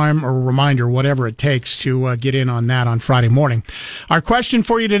your alarm or reminder, whatever it takes, to get in on that on Friday morning. Our question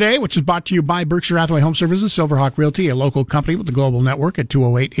for you today, which is brought to you by Berkshire Hathaway Home Services, Silverhawk Realty, a local company with the global network at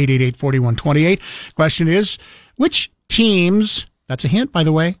 208-888-4128. Question is, which teams, that's a hint, by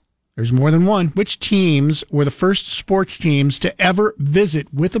the way, there's more than one, which teams were the first sports teams to ever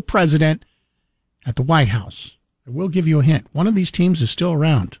visit with the president at the White House? I will give you a hint. One of these teams is still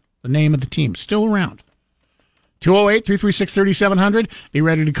around. The name of the team, still around. 208-336-3700. Be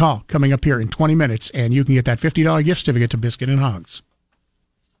ready to call coming up here in 20 minutes, and you can get that $50 gift certificate to Biscuit and Hogs.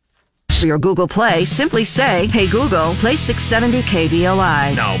 For your Google Play, simply say, "Hey Google, play 670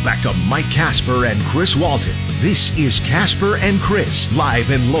 KBOI." Now back to Mike Casper and Chris Walton. This is Casper and Chris,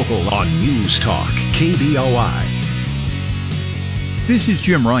 live and local on News Talk, KBOI. This is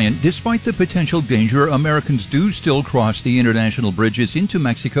Jim Ryan. Despite the potential danger, Americans do still cross the international bridges into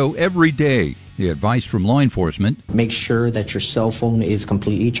Mexico every day. The advice from law enforcement: make sure that your cell phone is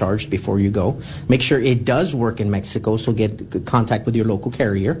completely charged before you go. Make sure it does work in Mexico, so get contact with your local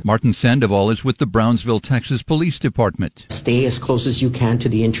carrier. Martin Sandoval is with the Brownsville, Texas Police Department. Stay as close as you can to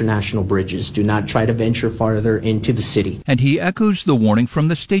the international bridges. Do not try to venture farther into the city. And he echoes the warning from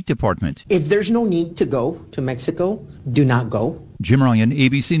the State Department. If there's no need to go to Mexico, do not go. Jim Ryan,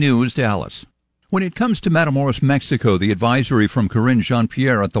 ABC News, Dallas. When it comes to Matamoros, Mexico, the advisory from Corinne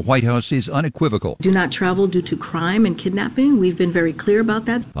Jean-Pierre at the White House is unequivocal. Do not travel due to crime and kidnapping. We've been very clear about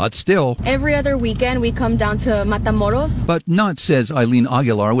that. But still, every other weekend we come down to Matamoros. But not, says Eileen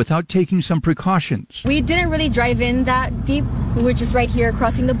Aguilar, without taking some precautions. We didn't really drive in that deep. We were just right here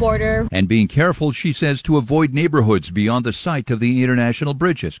crossing the border. And being careful, she says, to avoid neighborhoods beyond the site of the international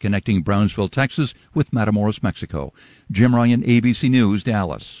bridges connecting Brownsville, Texas with Matamoros, Mexico. Jim Ryan, ABC News,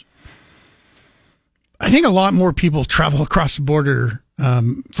 Dallas. I think a lot more people travel across the border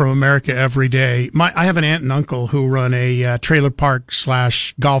from America every day. I have an aunt and uncle who run a trailer park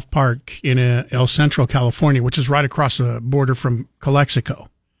 / golf park in El Centro, California, which is right across the border from Calexico.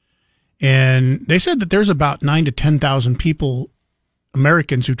 And they said that there's about 9,000 to 10,000 people,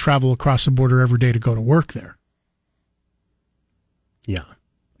 Americans, who travel across the border every day to go to work there. Yeah.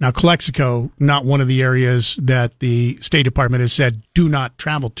 Now, Calexico, not one of the areas that the State Department has said do not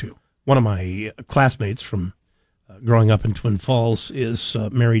travel to. One of my classmates from growing up in Twin Falls is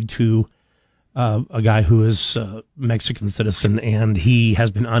married to a guy who is Mexican citizen, and he has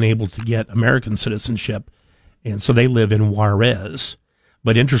been unable to get American citizenship. And so they live in Juarez.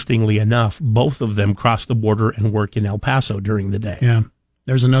 But interestingly enough, both of them cross the border and work in El Paso during the day. Yeah.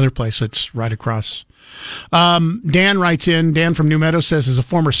 There's another place that's right across. Dan writes in, Dan from New Meadows says, as a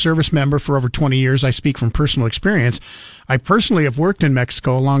former service member for over 20 years, I speak from personal experience. I personally have worked in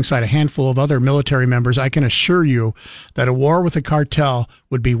Mexico alongside a handful of other military members. I can assure you that a war with a cartel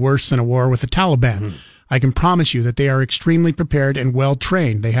would be worse than a war with the Taliban. I can promise you that they are extremely prepared and well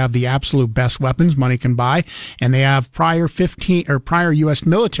trained. They have the absolute best weapons money can buy, and they have prior U.S.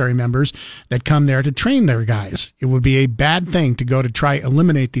 military members that come there to train their guys. It would be a bad thing to go to try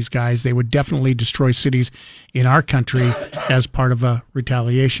eliminate these guys. They would definitely destroy cities in our country as part of a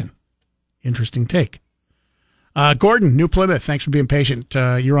retaliation. Interesting take. Gordon, New Plymouth, thanks for being patient.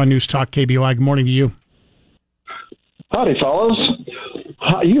 You're on News Talk KBOI. Good morning to you. Howdy, fellas.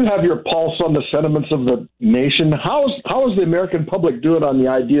 You have your pulse on the sentiments of the nation. How is the American public doing on the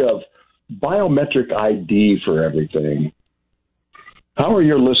idea of biometric ID for everything? How are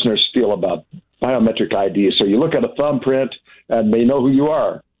your listeners feel about biometric ID? So you look at a thumbprint and they know who you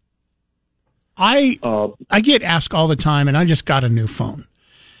are. I get asked all the time, and I just got a new phone.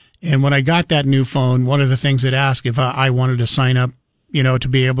 And when I got that new phone, one of the things it asked if I wanted to sign up, to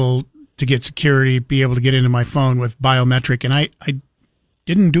be able to get security, be able to get into my phone with biometric, and I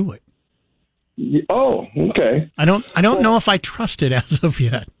didn't do it. Oh, okay. I don't know if I trust it as of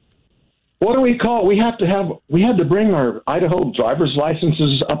yet. What do we call? We had to bring our Idaho driver's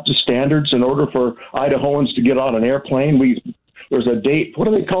licenses up to standards in order for Idahoans to get on an airplane. There's a date. What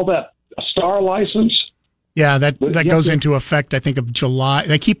do they call that? A star license? Yeah, that goes into effect, I think, of July.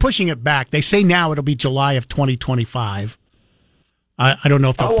 They keep pushing it back. They say now it'll be July of 2025. I don't know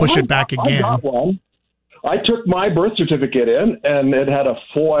if they'll push it back again. I got one. I took my birth certificate in, and it had a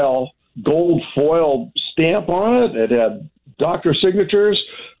gold foil stamp on it. It had doctor signatures,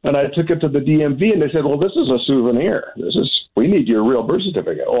 and I took it to the DMV, and they said, well, this is a souvenir. We need your real birth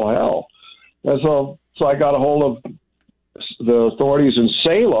certificate. Oh, hell. And so I got a hold of the authorities in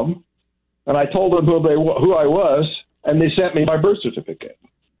Salem, and I told them who I was, and they sent me my birth certificate.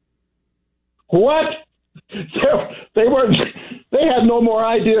 What? They had no more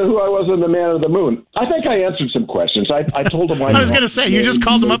idea who I was than the man of the moon. I think I answered some questions. I told them. I was going to say, you just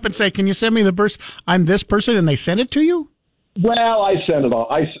called them up and say, "Can you send me the birth? I'm this person," and they sent it to you. Well, I sent it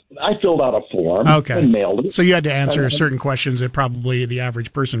all. I filled out a form and mailed it. So you had to answer certain questions that probably the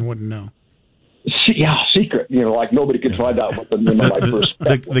average person wouldn't know. Yeah, secret. Like nobody could find out what the name of my first.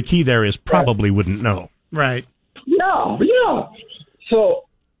 The key there is probably wouldn't know. Right. Yeah. So.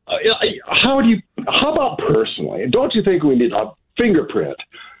 How about personally? Don't you think we need a fingerprint?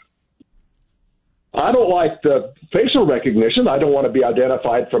 I don't like the facial recognition. I don't want to be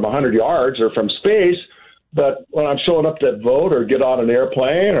identified from 100 yards or from space. But when I'm showing up to vote or get on an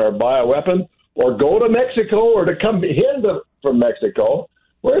airplane or buy a weapon or go to Mexico or to come in from Mexico,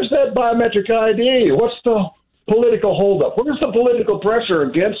 where's that biometric ID? What's the political holdup? Where's the political pressure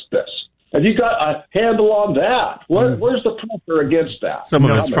against this? Have you got a handle on that? Where's the pressure against that? Some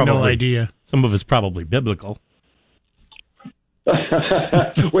of it's probably no idea. Some of it's probably biblical. Wait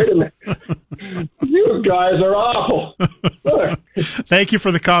a minute. You guys are awful. Thank you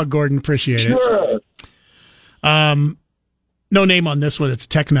for the call, Gordon. Appreciate it. Sure. No name on this one. It's a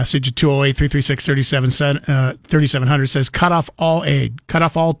text message at 208-336-3700 says, cut off all aid, cut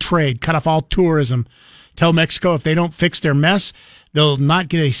off all trade, cut off all tourism. Tell Mexico if they don't fix their mess, they'll not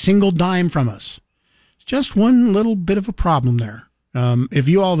get a single dime from us. It's just one little bit of a problem there. If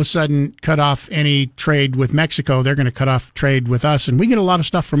you all of a sudden cut off any trade with Mexico, they're going to cut off trade with us, and we get a lot of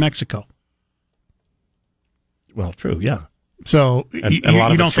stuff from Mexico. Well, true, yeah. So you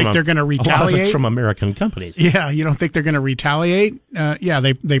don't think they're going to retaliate? A lot of it's from American companies. Yeah, you don't think they're going to retaliate? Yeah,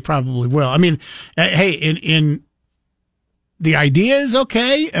 they probably will. I mean, hey, in the idea is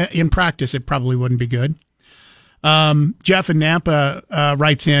okay. In practice, it probably wouldn't be good. Jeff in Nampa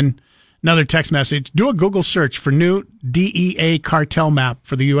writes in another text message. Do a Google search for new DEA cartel map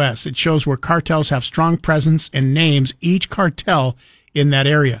for the U.S. It shows where cartels have strong presence and names each cartel in that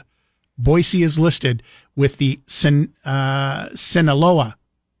area. Boise is listed with the Sinaloa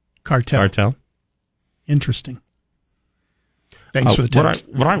cartel. Interesting. Thanks for the text.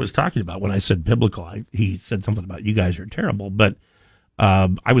 What I was talking about when I said biblical, he said something about you guys are terrible, but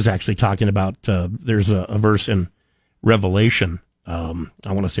I was actually talking about there's a verse in Revelation. I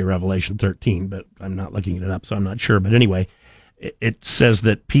want to say Revelation 13, but I'm not looking it up, so I'm not sure. But anyway, it says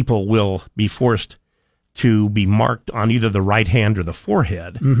that people will be forced to be marked on either the right hand or the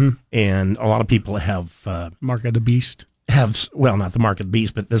forehead. Mm-hmm. And a lot of people have mark of the beast. Well, not the mark of the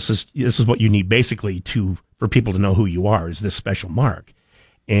beast, but this is what you need basically for people to know who you are, is this special mark.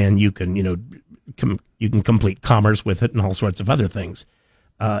 And you can, you can complete commerce with it and all sorts of other things.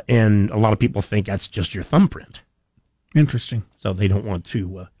 And a lot of people think that's just your thumbprint. Interesting. So they don't want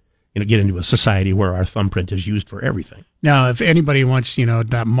to get into a society where our thumbprint is used for everything. Now, if anybody wants,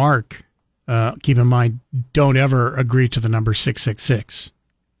 that mark, keep in mind, don't ever agree to the number 666.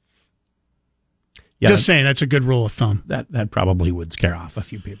 Yeah, just saying, that's a good rule of thumb. That probably would scare off a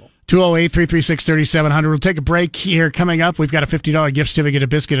few people. 208-336-3700. We'll take a break here. Coming up, we've got a $50 gift certificate of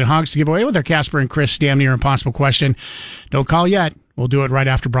Biscuit and Hogs to give away with our Casper and Chris Damn Near Impossible question. Don't call yet. We'll do it right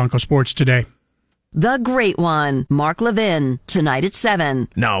after Bronco Sports Today. The Great One, Mark Levin, tonight at 7.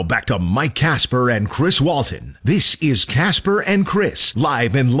 Now back to Mike Casper and Chris Walton. This is Casper and Chris,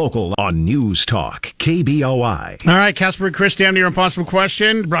 live and local on News Talk, KBOI. All right, Casper and Chris, Damn Near Impossible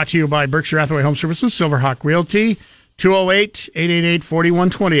question, brought to you by Berkshire Hathaway Home Services, Silverhawk Realty,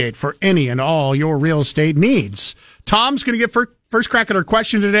 208-888-4128 for any and all your real estate needs. Tom's going to get first crack at our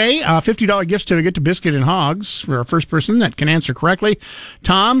question today. $50 gift certificate to Biscuit and Hogs for our first person that can answer correctly.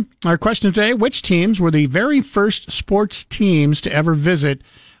 Tom, our question today, which teams were the very first sports teams to ever visit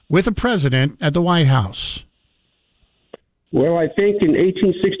with a president at the White House? Well, I think in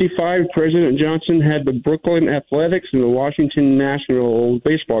 1865, President Johnson had the Brooklyn Athletics and the Washington National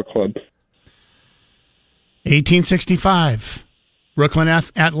Baseball Club. 1865. Brooklyn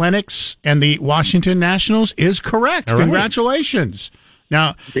Athletics and the Washington Nationals is correct. All right. Congratulations.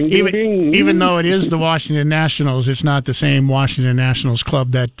 Now, ding, ding, ding. even though it is the Washington Nationals, it's not the same Washington Nationals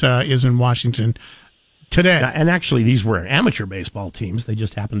club that is in Washington today. And actually, these were amateur baseball teams. They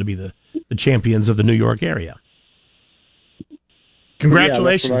just happened to be the champions of the New York area.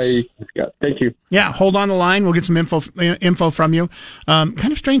 Congratulations. Yeah, that's what I got. Thank you. Yeah, hold on the line. We'll get some info from you.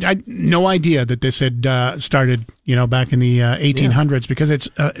 Kind of strange. I had no idea that this had started, back in the 1800s because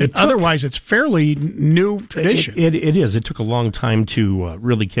otherwise it's fairly new tradition. It is. It took a long time to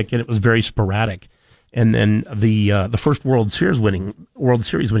really kick in. It was very sporadic. And then the first World Series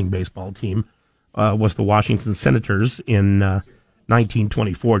winning baseball team was the Washington Senators in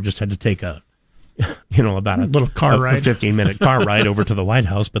 1924. Just had to take about a little car ride, a 15-minute car ride over to the White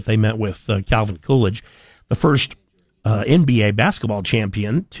House, but they met with Calvin Coolidge. The first NBA basketball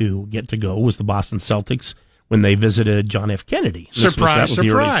champion to get to go was the Boston Celtics when they visited John F. Kennedy. Surprise. The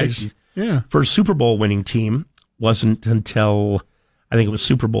early 60s. Yeah. First Super Bowl winning team wasn't until, I think it was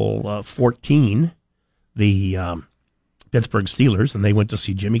Super Bowl 14, the Pittsburgh Steelers, and they went to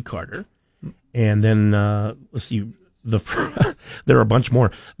see Jimmy Carter. And then, let's see, there are a bunch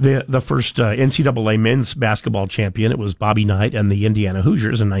more. The first NCAA men's basketball champion, it was Bobby Knight and the Indiana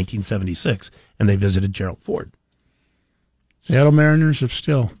Hoosiers in 1976, and they visited Gerald Ford. Seattle Mariners have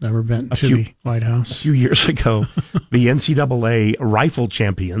still never been to the White House. A few years ago, the NCAA rifle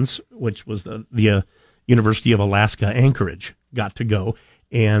champions, which was the University of Alaska Anchorage, got to go,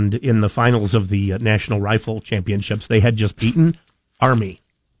 and in the finals of the National Rifle Championships, they had just beaten Army.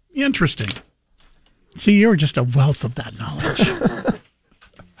 Interesting. See, you're just a wealth of that knowledge.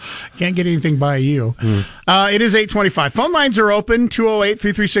 Can't get anything by you. It is 8:25. Phone lines are open,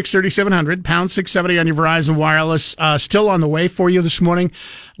 208-336-3700, pound 670 on your Verizon Wireless. Still on the way for you this morning.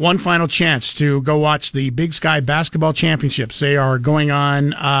 One final chance to go watch the Big Sky Basketball Championships. They are going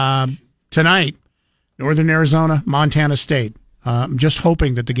on tonight, Northern Arizona, Montana State. I'm just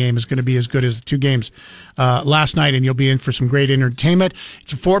hoping that the game is going to be as good as the two games last night, and you'll be in for some great entertainment.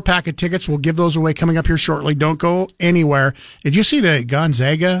 It's a 4-pack of tickets. We'll give those away coming up here shortly. Don't go anywhere. Did you see the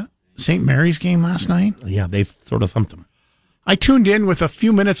Gonzaga St. Mary's game last night? Yeah, they sort of thumped them. I tuned in with a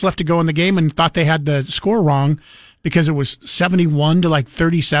few minutes left to go in the game and thought they had the score wrong because it was 71 to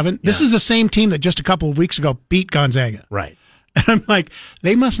 37. Yeah. This is the same team that just a couple of weeks ago beat Gonzaga. Right. And I'm like,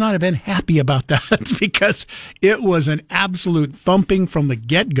 they must not have been happy about that because it was an absolute thumping from the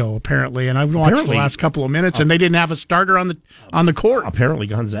get-go, apparently. And I've watched the last couple of minutes, and they didn't have a starter on the court. Apparently,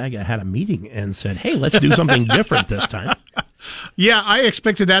 Gonzaga had a meeting and said, hey, let's do something different this time. Yeah, I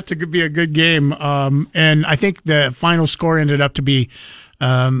expected that to be a good game. And I think the final score ended up to be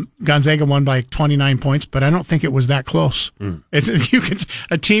Gonzaga won by 29 points, but I don't think it was that close.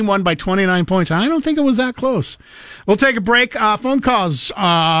 A team won by 29 points. I don't think it was that close. We'll take a break. Phone calls.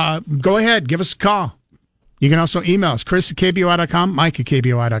 Go ahead. Give us a call. You can also email us, Chris@KBOI.com,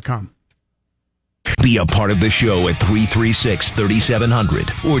 Mike@KBOI.com. Be a part of the show at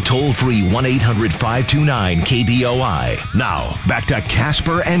 336-3700 or toll free 1-800-529-KBOI. Now, back to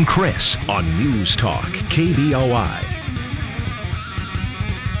Casper and Chris on News Talk, KBOI.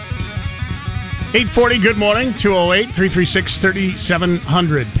 840, good morning,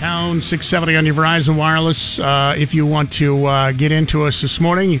 208-336-3700, pound 670 on your Verizon Wireless. If you want to get into us this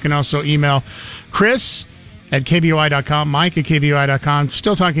morning, you can also email Chris@KBOI.com, Mike@KBOI.com.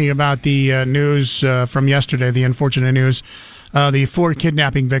 Still talking about the news from yesterday, the unfortunate news. The 4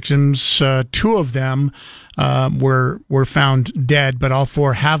 kidnapping victims, 2 of them were found dead, but all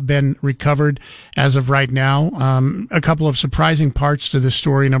 4 have been recovered as of right now. A couple of surprising parts to this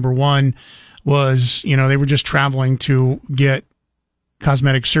story. Number one was, they were just traveling to get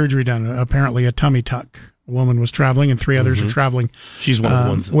cosmetic surgery done, apparently a tummy tuck. A woman was traveling, and 3 others are traveling. She's one of the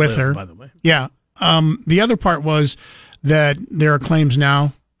ones that with lived, her. by the way. Yeah. The other part was that there are claims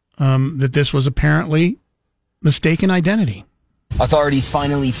now that this was apparently mistaken identity. Authorities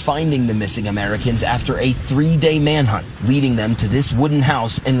finally finding the missing Americans after a 3-day manhunt, leading them to this wooden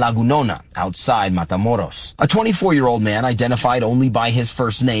house in Lagunona, outside Matamoros. A 24-year-old man identified only by his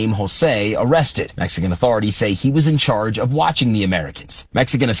first name, Jose, arrested. Mexican authorities say he was in charge of watching the Americans.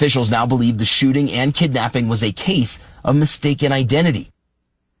 Mexican officials now believe the shooting and kidnapping was a case of mistaken identity.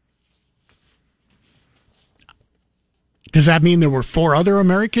 Does that mean there were 4 other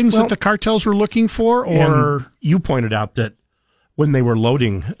Americans that the cartels were looking for, or and you pointed out that when they were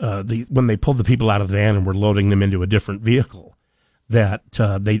loading when they pulled the people out of the van and were loading them into a different vehicle, that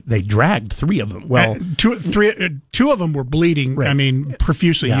they dragged 3 of them. Well, 2 of them were bleeding. Right. I mean,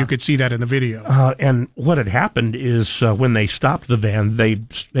 profusely. Yeah. You could see that in the video. And what had happened is when they stopped the van,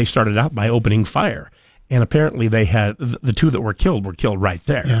 they started out by opening fire, and apparently they had the 2 that were killed right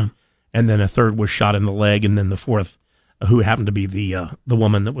there, Yeah. and then a 3rd was shot in the leg, and then the 4th, who happened to be the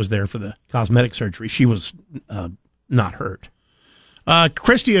woman that was there for the cosmetic surgery, she was not hurt.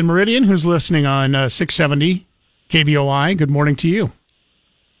 Christy in Meridian, who's listening on 670 KBOI, good morning to you.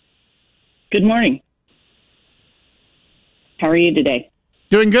 Good morning. How are you today?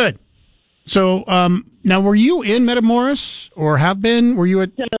 Doing good. So, now, were you in Matamoros, or have been? Were you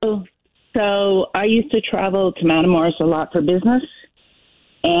at... So I used to travel to Matamoros a lot for business,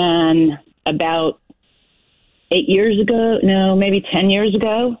 and about 8 years ago, no, maybe 10 years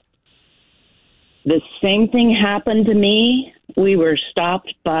ago, the same thing happened to me. We were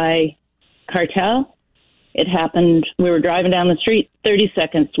stopped by cartel. It happened, we were driving down the street, 30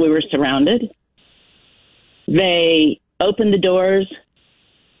 seconds, we were surrounded. They opened the doors,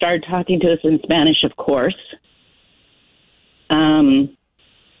 started talking to us in Spanish, of course. And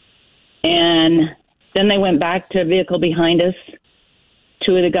then they went back to a vehicle behind us.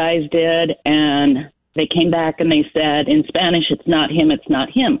 2 of the guys did, and they came back and they said in Spanish, it's not him.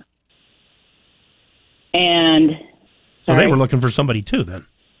 And so they were looking for somebody too, then.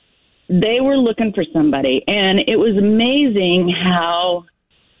 They were looking for somebody, and it was amazing how,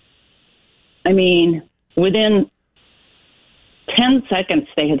 within 10 seconds,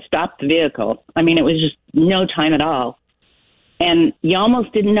 they had stopped the vehicle. It was just no time at all. And you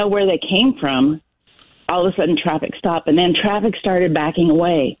almost didn't know where they came from. All of a sudden, traffic stopped, and then traffic started backing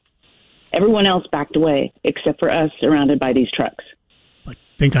away. Everyone else backed away, except for us, surrounded by these trucks. I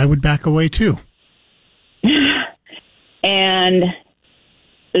think I would back away, too. And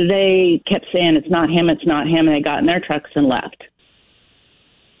they kept saying, it's not him, and they got in their trucks and left.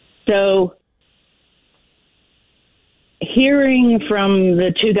 So, hearing from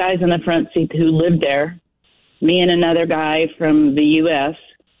the 2 guys in the front seat who lived there, me and another guy from the U.S.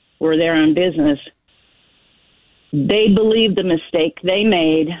 were there on business, they believed the mistake they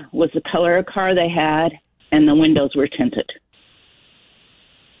made was the color of car they had and the windows were tinted.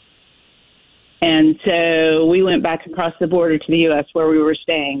 And so we went back across the border to the U.S. where we were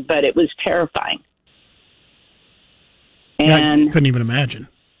staying, but it was terrifying. And I couldn't even imagine.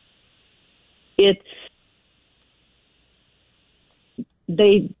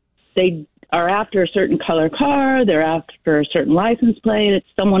 They are after a certain color car. They're after a certain license plate. It's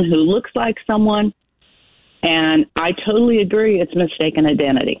someone who looks like someone. And I totally agree. It's mistaken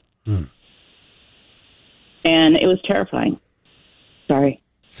identity. And it was terrifying. Sorry.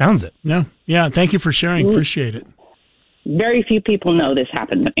 Sounds it. No. Yeah. Thank you for sharing. Appreciate it. Very few people know this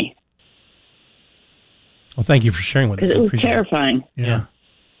happened to me. Well, thank you for sharing with us. Because it was terrifying. Yeah.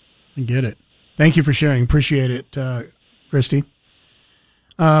 I get it. Thank you for sharing. Appreciate it, Christy.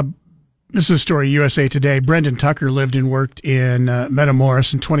 This is a story, USA Today. Brendan Tucker lived and worked in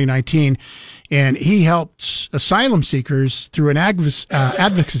Matamoros in 2019, and he helped asylum seekers through an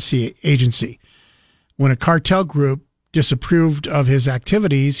advocacy agency. When a cartel group disapproved of his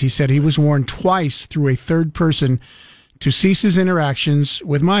activities, he said he was warned twice through a third person to cease his interactions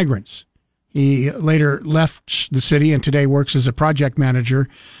with migrants. He later left the city and today works as a project manager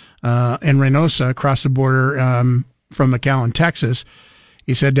in Reynosa across the border from McAllen, Texas.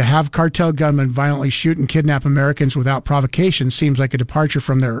 He said to have cartel gunmen violently shoot and kidnap Americans without provocation seems like a departure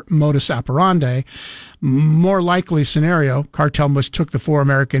from their modus operandi. More likely scenario, cartel mistook the 4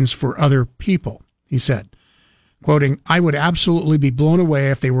 Americans for other people, he said. Quoting, I would absolutely be blown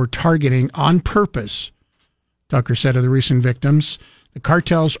away if they were targeting on purpose, Tucker said of the recent victims, The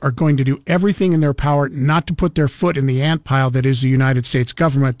cartels are going to do everything in their power not to put their foot in the ant pile that is the United States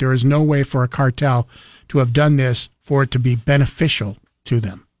government. There is no way for a cartel to have done this for it to be beneficial to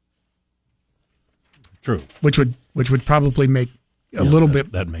them. True. Which would probably make a little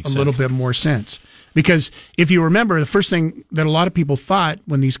bit more sense. Because if you remember, the first thing that a lot of people thought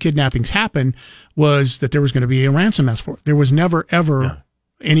when these kidnappings happened was that there was going to be a ransom asked for. There was never, ever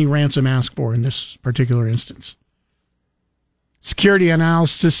any ransom asked for in this particular instance. Security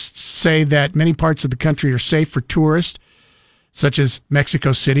analysts say that many parts of the country are safe for tourists, such as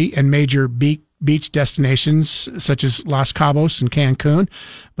Mexico City and major beach destinations such as Los Cabos and Cancun,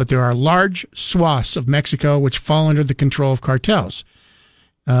 but there are large swaths of Mexico which fall under the control of cartels.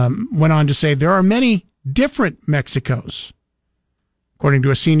 Went on to say there are many different Mexicos. According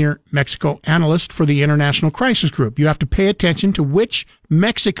to a senior Mexico analyst for the International Crisis Group, you have to pay attention to which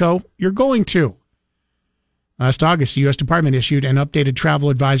Mexico you're going to. Last August, the U.S. Department issued an updated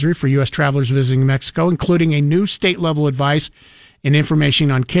travel advisory for U.S. travelers visiting Mexico, including a new state-level advice and information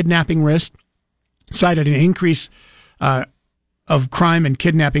on kidnapping risk, cited an increase of crime and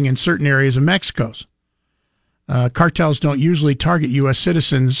kidnapping in certain areas of Mexico. Cartels don't usually target U.S.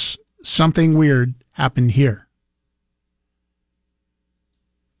 citizens. Something weird happened here.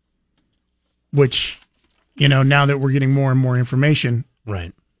 Which, now that we're getting more and more information,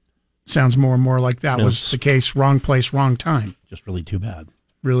 right, sounds more and more like that was the case. Wrong place, wrong time. Just really too bad.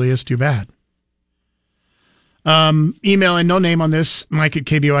 Really is too bad. Email and no name on this. Mike at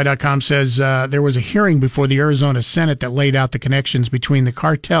KBOI.com says there was a hearing before the Arizona Senate that laid out the connections between the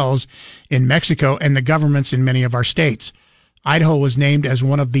cartels in Mexico and the governments in many of our states. Idaho was named as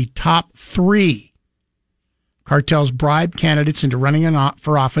one of the top 3. Cartels bribe candidates into running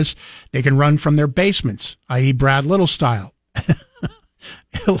for office. They can run from their basements, i.e. Brad Little style.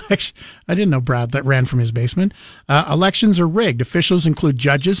 I didn't know Brad that ran from his basement. Elections are rigged. Officials include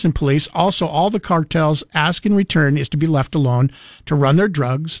judges and police. Also, all the cartels ask in return is to be left alone to run their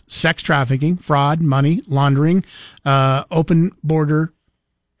drugs, sex trafficking, fraud, money laundering, open border,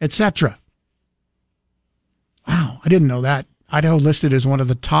 etc. Wow, I didn't know that. Idaho listed as one of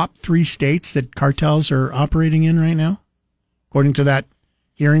the top 3 states that cartels are operating in right now, according to that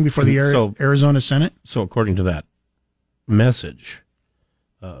hearing before the Arizona Senate. So according to that message,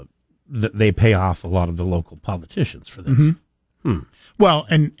 they pay off a lot of the local politicians for this. Mm-hmm. Well,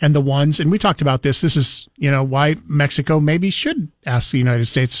 and the ones, and we talked about this is, why Mexico maybe should ask the United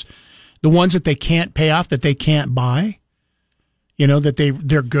States, the ones that they can't pay off, that they can't buy, that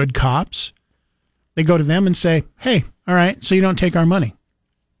they're good cops. They go to them and say, hey, all right, so you don't take our money.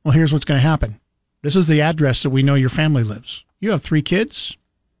 Well, here's what's going to happen. This is the address that we know your family lives. You have 3 kids,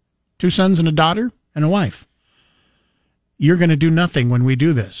 2 sons and a daughter, and a wife. You're going to do nothing when we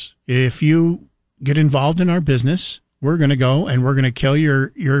do this. If you get involved in our business, we're going to go and we're going to kill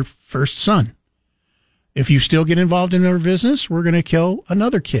your first son. If you still get involved in our business, we're going to kill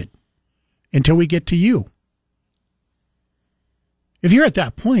another kid until we get to you. If you're at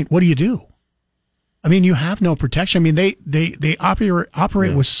that point, what do you do? I mean, you have no protection. I mean, they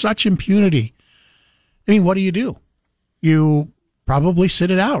operate with such impunity. I mean, what do? You probably sit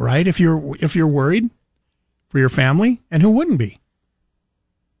it out, right? If you're worried for your family, and who wouldn't be?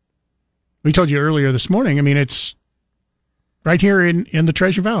 We told you earlier this morning, I mean, it's right here in the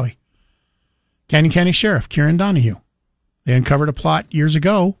Treasure Valley. Canyon County Sheriff Kieran Donahue. They uncovered a plot years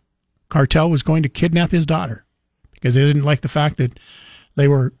ago. Cartel was going to kidnap his daughter because they didn't like the fact that they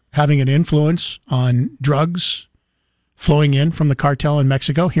were having an influence on drugs flowing in from the cartel in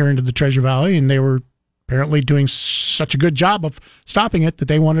Mexico here into the Treasure Valley, and they were apparently doing such a good job of stopping it that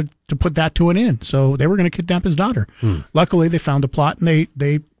they wanted to put that to an end. So they were going to kidnap his daughter. Luckily, they found a plot and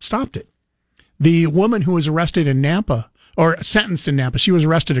they stopped it. The woman who was arrested in Nampa, or sentenced in Nampa, she was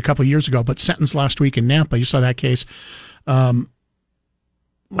arrested a couple of years ago, but sentenced last week in Nampa. You saw that case.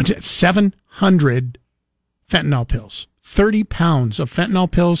 700 fentanyl pills, 30 pounds of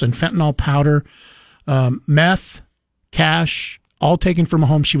fentanyl pills and fentanyl powder, meth, cash, all taken from a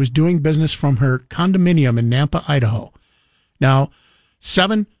home. She was doing business from her condominium in Nampa, Idaho. Now,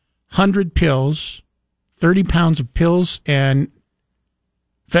 700 pills, 30 pounds of pills and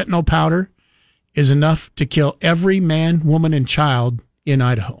fentanyl powder is enough to kill every man, woman, and child in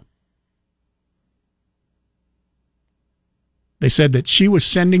Idaho. They said that she was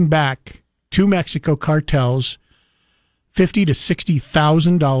sending back to Mexico cartels $50,000 to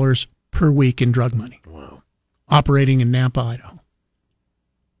 $60,000 per week in drug money. Wow. Operating in Nampa, Idaho.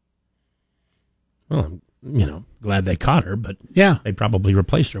 Well, I'm glad they caught her, but yeah, they probably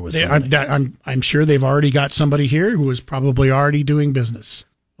replaced her with somebody. I'm sure they've already got somebody here who is probably already doing business,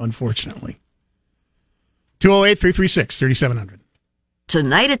 unfortunately. 208-336-3700.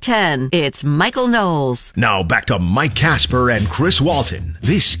 Tonight at 10, it's Michael Knowles. Now back to Mike Casper and Chris Walton.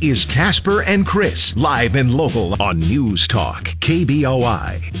 This is Casper and Chris, live and local on News Talk,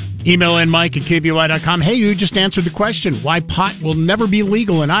 KBOI. Email in Mike at KBOI.com. Hey, you just answered the question why pot will never be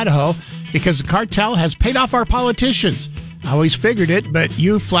legal in Idaho, because the cartel has paid off our politicians. I always figured it, but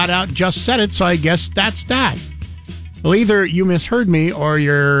you flat out just said it, so I guess that's that. Well, either you misheard me or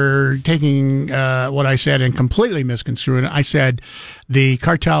you're taking what I said and completely misconstruing it. I said the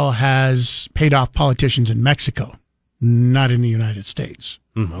cartel has paid off politicians in Mexico, not in the United States.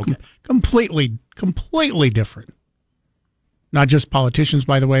 Okay. Completely different. Not just politicians,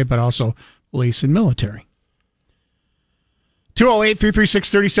 by the way, but also police and military.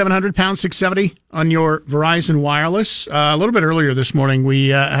 208-336-3700, pound 670 on your Verizon Wireless. A little bit earlier this morning, we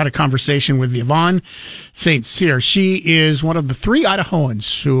had a conversation with Yvonne St. Cyr. She is one of the 3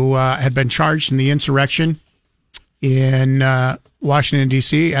 Idahoans who had been charged in the insurrection in Washington,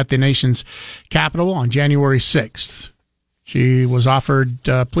 D.C. at the nation's capital on January 6th. She was offered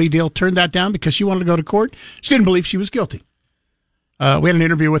a plea deal, turned that down because she wanted to go to court. She didn't believe she was guilty. We had an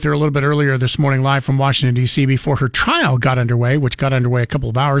interview with her a little bit earlier this morning, live from Washington, D.C., before her trial got underway, which got underway a couple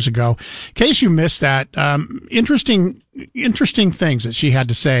of hours ago. In case you missed that, interesting things that she had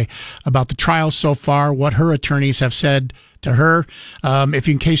to say about the trial so far, what her attorneys have said to her.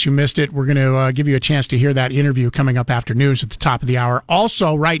 In case you missed it, we're going to give you a chance to hear that interview coming up after news at the top of the hour.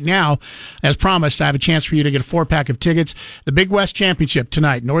 Also, right now, as promised, I have a chance for you to get a 4-pack of tickets. The Big West Championship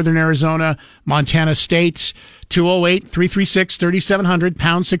tonight, Northern Arizona, Montana State, 208-336-3700,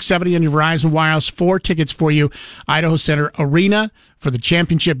 pound 670 on your Verizon Wireless. 4 tickets for you. Idaho Center Arena for the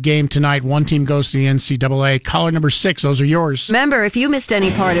championship game tonight. One team goes to the NCAA. Caller number 6, those are yours. Remember, if you missed any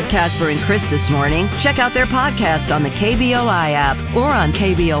part of Casper and Chris this morning, check out their podcast on the KBOI app or on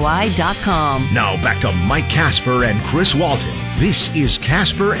KBOI.com. Now back to Mike Casper and Chris Walton. This is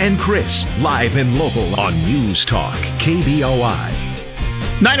Casper and Chris, live and local on News Talk, KBOI.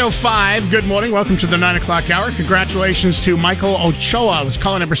 9:05, good morning. Welcome to the 9 o'clock hour. Congratulations to Michael Ochoa. It was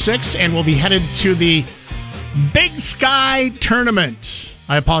caller number 6, and we'll be headed to the Big Sky Tournament.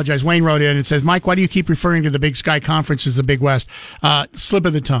 I apologize. Wayne wrote in and says, Mike, why do you keep referring to the Big Sky Conference as the Big West? Slip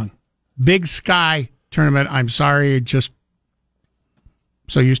of the tongue. Big Sky Tournament. I'm sorry. Just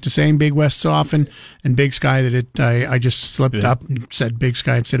so used to saying Big West so often and Big Sky that I just slipped up and said Big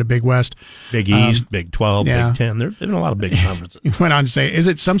Sky instead of Big West. Big East, Big 12, Big 10. There's been a lot of big conferences. He went on to say, is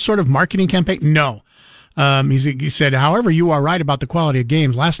it some sort of marketing campaign? No. He said, however, you are right about the quality of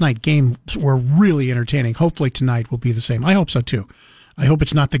games. Last night's games were really entertaining. Hopefully tonight will be the same. I hope so, too. I hope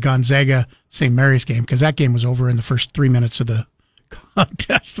it's not the Gonzaga-St. Mary's game, because that game was over in the first 3 minutes of the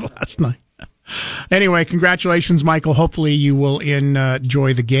contest last night. Anyway, congratulations, Michael. Hopefully you will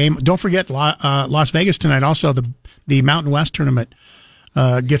enjoy the game. Don't forget Las Vegas tonight. Also, the Mountain West tournament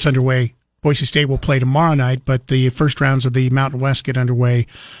gets underway. Boise State will play tomorrow night, but the first rounds of the Mountain West get underway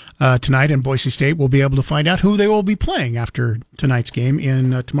tonight, and Boise State will be able to find out who they will be playing after tonight's game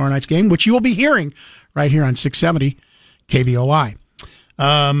in tomorrow night's game, which you will be hearing right here on 670 KBOI.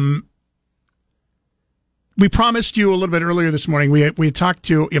 We promised you a little bit earlier this morning. We had talked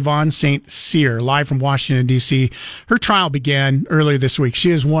to Yvonne St. Cyr, live from Washington, D.C. Her trial began earlier this week.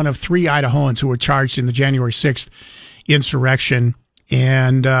 She is one of 3 Idahoans who were charged in the January 6th insurrection.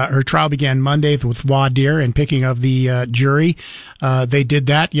 And her trial began Monday with voir dire and picking of the jury. They did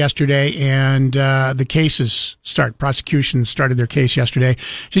that yesterday, and the cases start. Prosecution started their case yesterday.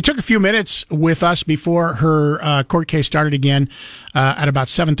 She took a few minutes with us before her court case started again at about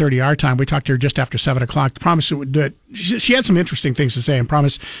 7:30 our time. We talked to her just after 7 o'clock. Promised it would. She had some interesting things to say, and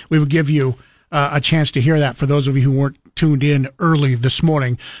promised we would give you a chance to hear that for those of you who weren't tuned in early this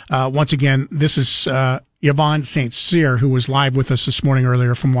morning. Once again, this is Yvonne St. Cyr, who was live with us this morning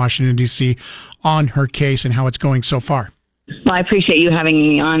earlier from Washington, D.C., on her case and how it's going so far. Well, I appreciate you having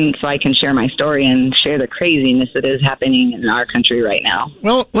me on so I can share my story and share the craziness that is happening in our country right now.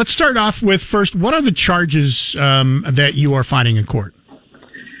 Well, let's start off with first, what are the charges that you are fighting in court?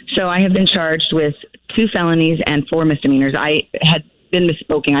 So I have been charged with 2 felonies and 4 misdemeanors. I had been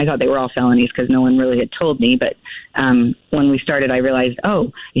misspoken. I thought they were all felonies because no one really had told me. But when we started, I realized,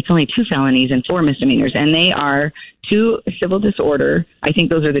 it's only 2 felonies and 4 misdemeanors. And they are 2 civil disorder. I think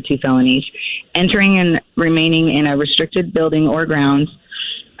those are the 2 felonies. Entering and remaining in a restricted building or grounds,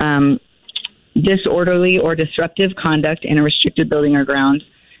 disorderly or disruptive conduct in a restricted building or grounds,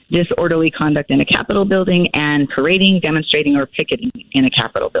 disorderly conduct in a Capitol building, and parading, demonstrating, or picketing in a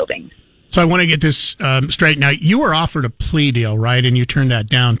Capitol building. So I want to get this straight. Now, you were offered a plea deal, right? And you turned that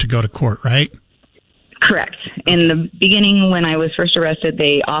down to go to court, right? Correct. In the beginning, when I was first arrested,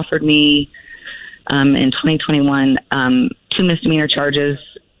 they offered me in 2021 2 2 misdemeanor charges,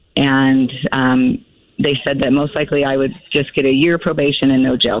 and they said that most likely I would just get a year probation and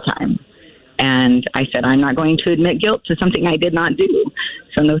no jail time. And I said, I'm not going to admit guilt to something I did not do.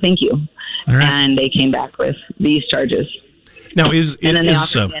 So no, thank you. Right. And they came back with these charges. Now, and then they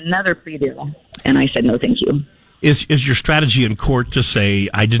offered me another plea deal. And I said, no, thank you. Is your strategy in court to say,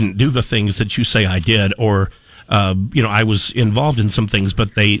 I didn't do the things that you say I did, or, I was involved in some things,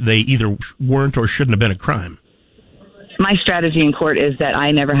 but they either weren't or shouldn't have been a crime? My strategy in court is that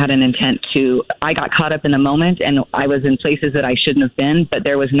I never had an intent to. I got caught up in the moment, and I was in places that I shouldn't have been, but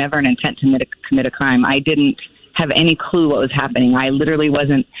there was never an intent to commit a crime. I didn't have any clue what was happening. I literally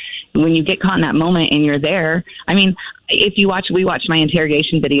wasn't. When you get caught in that moment and you're there, I mean, if you we watched my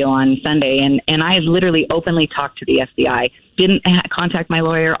interrogation video on Sunday, and I literally openly talked to the FBI, didn't contact my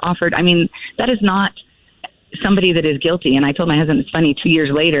lawyer, offered. I mean, that is not somebody that is guilty. And I told my husband, it's funny, 2 years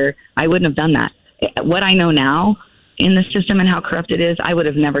later, I wouldn't have done that. What I know now in the system and how corrupt it is, I would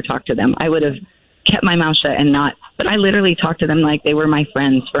have never talked to them. I would have kept my mouth shut and not, but I literally talked to them like they were my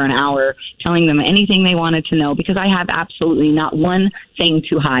friends for an hour, telling them anything they wanted to know, because I have absolutely not one thing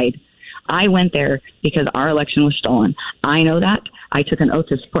to hide. I went there because our election was stolen. I know that. I took an oath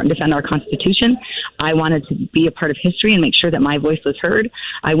to support and defend our Constitution. I wanted to be a part of history and make sure that my voice was heard.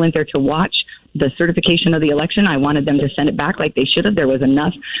 I went there to watch the certification of the election. I wanted them to send it back like they should have. There was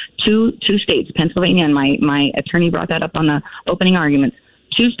enough. Two states, Pennsylvania, and my attorney brought that up on the opening arguments.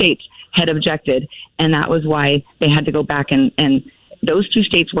 2 states had objected, and that was why they had to go back. And those 2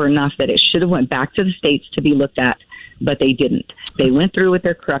 states were enough that it should have went back to the states to be looked at, but they didn't. They went through with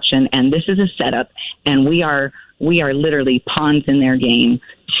their corruption, and this is a setup, and we are literally pawns in their game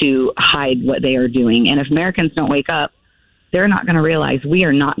to hide what they are doing. And if Americans don't wake up, they're not going to realize we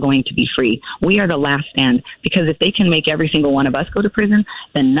are not going to be free. We are the last stand, because if they can make every single one of us go to prison,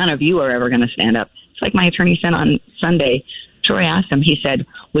 then none of you are ever going to stand up. It's like my attorney said on Sunday. Troy asked him, he said,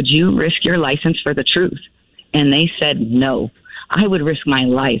 would you risk your license for the truth? And they said, no, I would risk my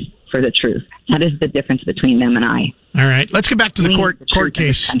life for the truth. That is the difference between them and I. All right. Let's get back to the court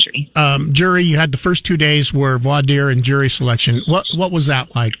case. Jury, you had the first 2 days were voir dire and jury selection. What was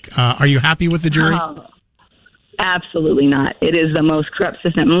that like? Are you happy with the jury? Absolutely not. It is the most corrupt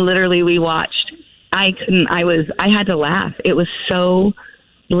system. Literally, we watched. I had to laugh. It was so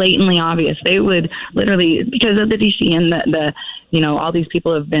blatantly obvious. They would literally, because of the DC and the all these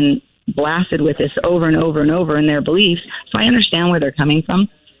people have been blasted with this over and over and over in their beliefs. So I understand where they're coming from.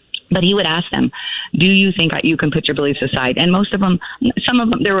 But he would ask them, do you think you can put your beliefs aside? And most of them, some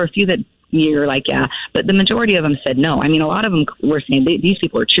of them, there were a few that you're like, yeah, but the majority of them said no. I mean, a lot of them were saying these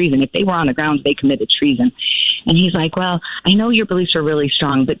people were treason. If they were on the grounds, they committed treason. And he's like, well, I know your beliefs are really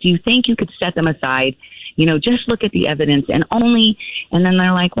strong, but do you think you could set them aside? Just look at the evidence and then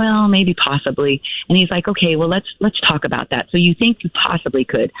they're like, well, maybe possibly. And he's like, okay, well, let's talk about that. So you think you possibly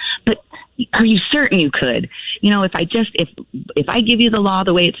could, but are you certain you could? If I give you the law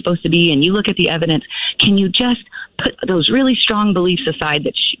the way it's supposed to be and you look at the evidence, can you just put those really strong beliefs aside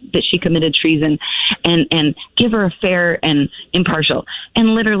that she committed treason and give her a fair and impartial? And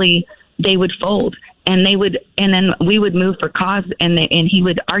literally they would fold and then we would move for cause and he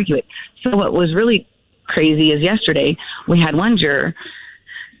would argue it. So what was really crazy is yesterday we had one juror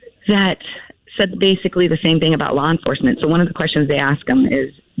that said basically the same thing about law enforcement. So one of the questions they ask him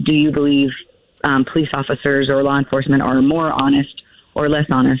is, do you believe police officers or law enforcement are more honest or less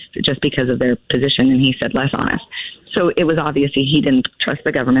honest just because of their position? And he said less honest. So it was obvious he didn't trust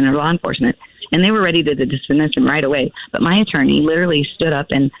the government or law enforcement, and they were ready to dismiss him right away. But my attorney literally stood up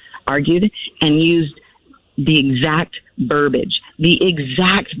and argued and used the exact verbiage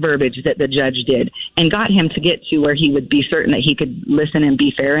that the judge did, and got him to get to where he would be certain that he could listen and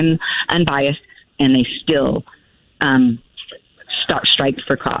be fair and unbiased, and they still strike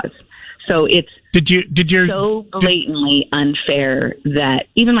for cause. So it's so blatantly unfair that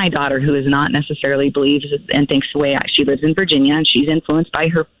even my daughter, who is not necessarily believes and thinks the way she lives in Virginia and she's influenced by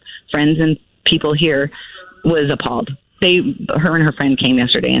her friends and people here, was appalled. Her and her friend came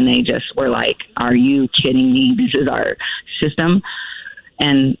yesterday and they just were like, are you kidding me? This is our system.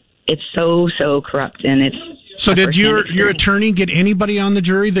 And it's so corrupt. And it's so. Did your attorney get anybody on the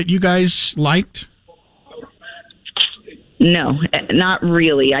jury that you guys liked? No, not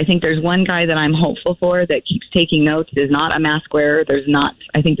really. I think there's one guy that I'm hopeful for that keeps taking notes, is not a mask wearer.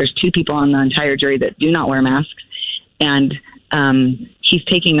 I think there's 2 people on the entire jury that do not wear masks. And he's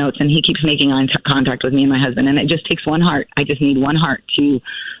taking notes and he keeps making eye contact with me and my husband. And it just takes one heart. I just need one heart to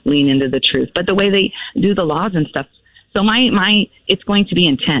lean into the truth. But the way they do the laws and stuff. So it's going to be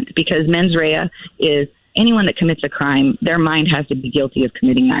intent, because mens rea is anyone that commits a crime, their mind has to be guilty of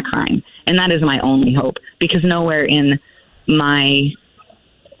committing that crime. And that is my only hope, because nowhere in there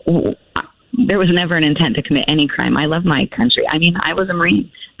was never an intent to commit any crime. I love my country. I mean, I was a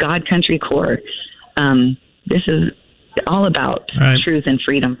Marine, God Country Corps. This is all about truth and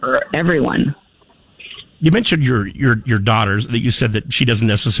freedom for everyone. You mentioned your daughters, that you said that she doesn't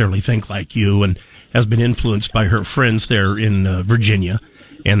necessarily think like you and has been influenced by her friends there in Virginia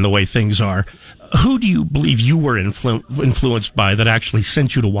and the way things are. Who do you believe you were influenced by that actually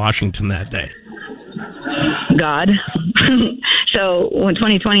sent you to Washington that day? God. So when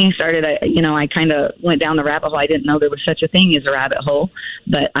 2020 started, I kind of went down the rabbit hole. I didn't know there was such a thing as a rabbit hole,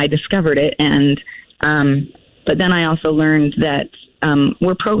 but I discovered it. And but then I also learned that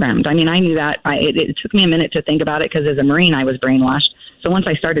we're programmed. I mean, I knew that. It took me a minute to think about it because as a Marine, I was brainwashed. So once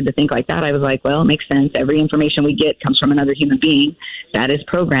I started to think like that, I was like, well, it makes sense. Every information we get comes from another human being. That is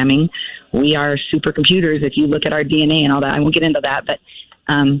programming. We are supercomputers. If you look at our DNA and all that, I won't get into that, but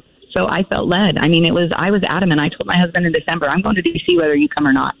so I felt led. I mean, I was adamant. I told my husband in December, I'm going to D.C. whether you come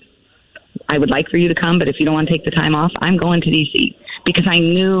or not. I would like for you to come, but if you don't want to take the time off, I'm going to D.C. because I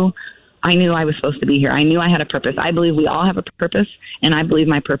knew I was supposed to be here. I knew I had a purpose. I believe we all have a purpose, and I believe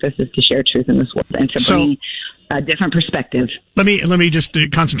my purpose is to share truth in this world and to bring a different perspective. Let me just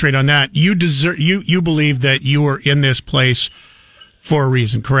concentrate on that. You believe that you are in this place for a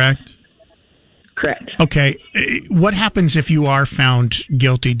reason, correct? Correct. Okay. What happens if you are found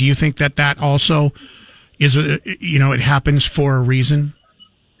guilty? Do you think that also is it happens for a reason?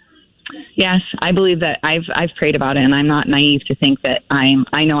 Yes, I believe that. I've prayed about it, and I'm not naive to think that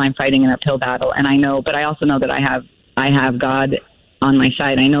I know I'm fighting an uphill battle, and I know, but I also know that I have God on my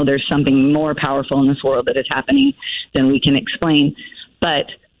side. I know there's something more powerful in this world that is happening than we can explain, but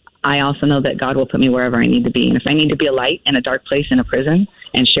I also know that God will put me wherever I need to be, and if I need to be a light in a dark place in a prison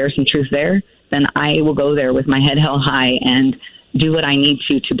and share some truth there, then I will go there with my head held high and do what I need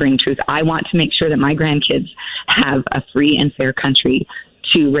to bring truth. I want to make sure that my grandkids have a free and fair country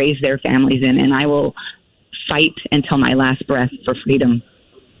to raise their families in, and I will fight until my last breath for freedom.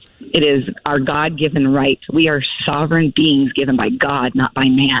 It is our God-given right. We are sovereign beings given by God, not by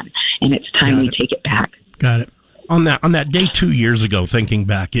man, and it's time we take it back. Got it. On that day 2 years ago, thinking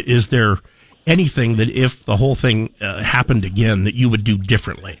back, is there anything that if the whole thing happened again that you would do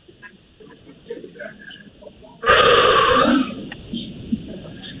differently?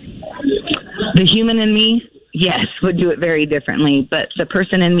 The human in me, yes, would do it very differently. But the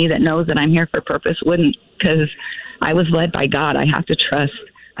person in me that knows that I'm here for a purpose wouldn't, because I was led by God. I have to trust.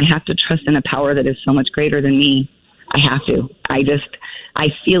 I have to trust in a power that is so much greater than me. I have to. I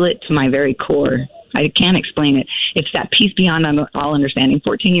feel it to my very core. I can't explain it. It's that peace beyond all understanding.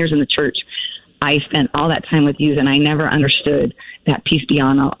 14 years in the church, I spent all that time with youth, and I never understood that peace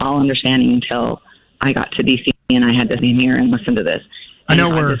beyond all understanding until I got to D.C. and I had to be here and listen to this. And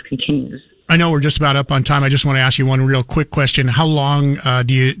this continues. I know we're just about up on time. I just want to ask you one real quick question. How long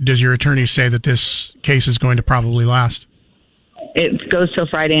does your attorney say that this case is going to probably last? It goes till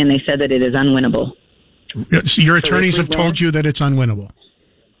Friday, and they said that it is unwinnable. So your attorneys have told you that it's unwinnable?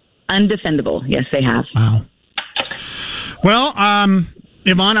 Undefendable. Yes, they have. Wow. Well,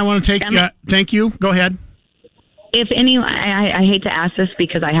 Yvonne, I want to thank you. Go ahead. If I hate to ask this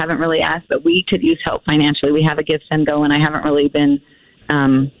because I haven't really asked, but we could use help financially. We have a Give, Send, Go, and I haven't really been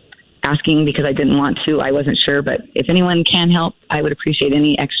asking because I didn't want to. I wasn't sure, but if anyone can help, I would appreciate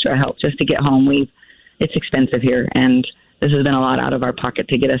any extra help just to get home. It's expensive here, and this has been a lot out of our pocket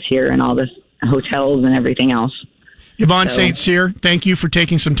to get us here and all this hotels and everything else. Yvonne St. Cyr, thank you for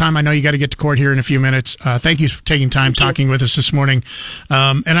taking some time. I know you got to get to court here in a few minutes. Thank you for taking time talking with us this morning.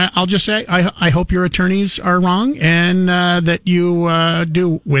 And I'll just say, I hope your attorneys are wrong and that you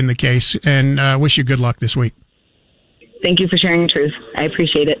do win the case, and wish you good luck this week. Thank you for sharing the truth. I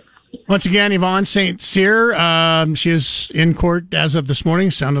appreciate it. Once again, Yvonne St. Cyr, she is in court as of this morning.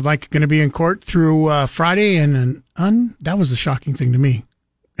 Sounded like going to be in court through Friday, and that was the shocking thing to me.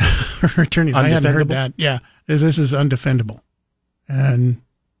 Her attorneys, I hadn't heard that. Yeah, this is undefendable, and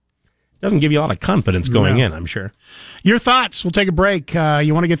doesn't give you a lot of confidence going in, I'm sure. Your thoughts? We'll take a break.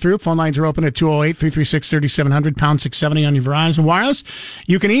 You want to get through? Phone lines are open at 208-336-3700, pound 670 on your Verizon Wireless.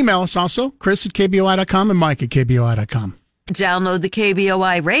 You can email us also, Chris@KBOI.com and Mike@KBOI.com. Download the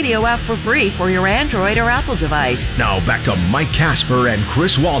KBOI radio app for free for your Android or Apple device. Now back to Mike Casper and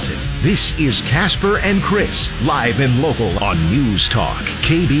Chris Walton. This is Casper and Chris, live and local on News Talk,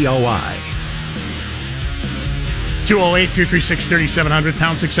 KBOI. 208-336-3700,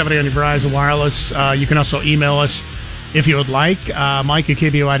 pound 670 on your Verizon Wireless. You can also email us if you would like,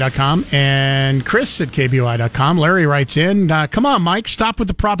 Mike@KBOI.com and Chris@KBOI.com. Larry writes in, come on, Mike, stop with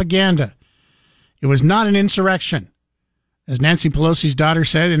the propaganda. It was not an insurrection. As Nancy Pelosi's daughter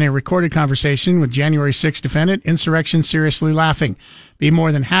said in a recorded conversation with January 6th defendant, insurrection seriously laughing. Be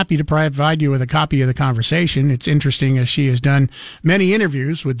more than happy to provide you with a copy of the conversation. It's interesting as she has done many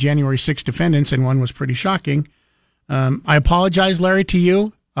interviews with January 6th defendants, and one was pretty shocking. I apologize, Larry, to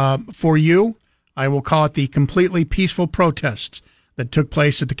you. For you, I will call it the completely peaceful protests that took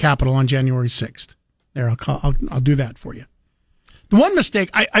place at the Capitol on January 6th. There, I'll do that for you. The one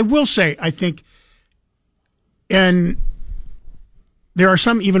mistake, I will say, I think, and there are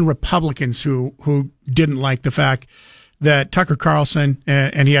some even Republicans who didn't like the fact that Tucker Carlson,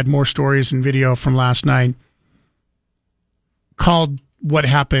 and he had more stories and video from last night, called what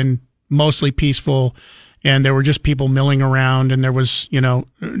happened mostly peaceful, and there were just people milling around, and there was,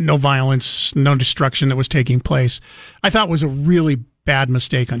 no violence, no destruction that was taking place. I thought was a really bad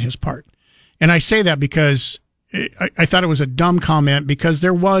mistake on his part. And I say that because I thought it was a dumb comment, because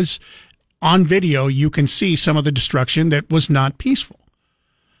there was, on video, you can see some of the destruction that was not peaceful.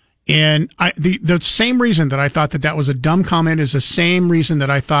 And the same reason that I thought that was a dumb comment is the same reason that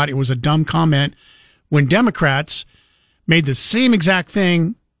I thought it was a dumb comment when Democrats made the same exact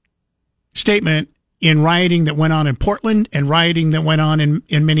statement in rioting that went on in Portland and rioting that went on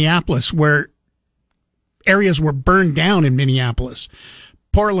in Minneapolis, where areas were burned down in Minneapolis.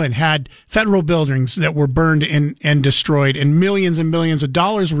 Portland had federal buildings that were burned and destroyed, and millions of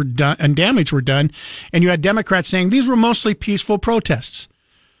dollars were done and damage were done. And you had Democrats saying these were mostly peaceful protests.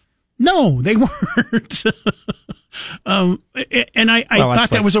 No, they weren't. And I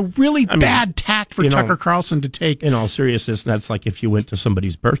thought that was a really bad tact for Tucker Carlson to take. In all seriousness, that's like if you went to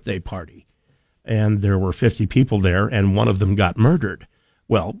somebody's birthday party and there were 50 people there and one of them got murdered.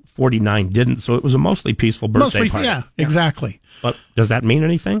 Well, 49 didn't, so it was a mostly peaceful birthday party. Yeah, exactly. But does that mean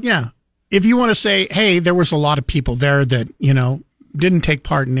anything? Yeah. If you want to say, hey, there was a lot of people there that, didn't take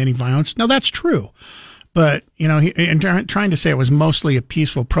part in any violence, no, that's true. But, trying to say it was mostly a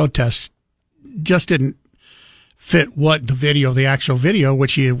peaceful protest just didn't fit what the actual video,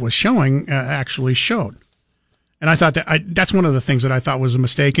 which he was showing, actually showed. And I thought that's one of the things that I thought was a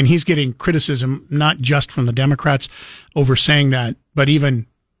mistake. And he's getting criticism, not just from the Democrats over saying that, but even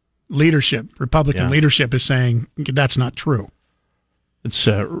Republican leadership is saying that's not true. It's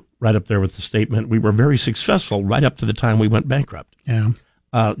right up there with the statement, we were very successful right up to the time we went bankrupt. Yeah.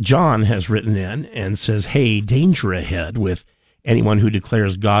 John has written in and says, hey, danger ahead with anyone who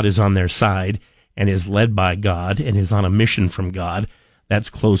declares God is on their side and is led by God and is on a mission from God. That's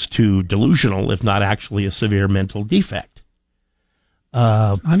close to delusional, if not actually a severe mental defect.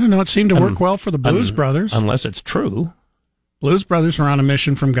 I don't know. It seemed to work well for the Blues Brothers. Unless it's true. Blues Brothers are on a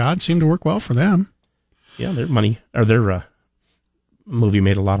mission from God. It seemed to work well for them. Yeah, their movie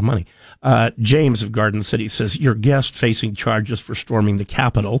made a lot of money. James of Garden City says, your guest facing charges for storming the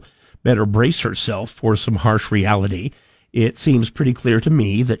Capitol better brace herself for some harsh reality. It seems pretty clear to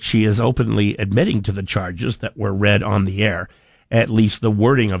me that she is openly admitting to the charges that were read on the air. At least the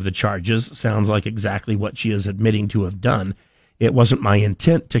wording of the charges sounds like exactly what she is admitting to have done. It wasn't my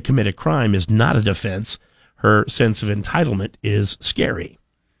intent to commit a crime is not a defense. Her sense of entitlement is scary.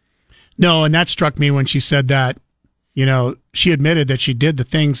 No, and that struck me when she said that. She admitted that she did the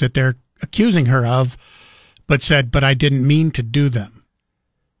things that they're accusing her of, but said, but I didn't mean to do them.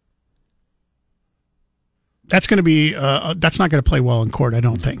 That's going to be, that's not going to play well in court, I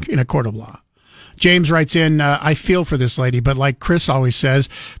don't think, in a court of law. James writes in, I feel for this lady, but like Chris always says,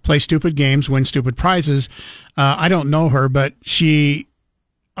 play stupid games, win stupid prizes. I don't know her, but she,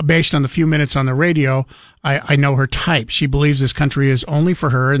 based on the few minutes on the radio, I know her type. She believes this country is only for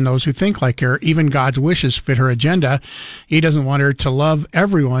her and those who think like her. Even God's wishes fit her agenda. He doesn't want her to love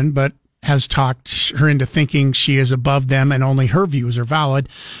everyone, but has talked her into thinking she is above them and only her views are valid.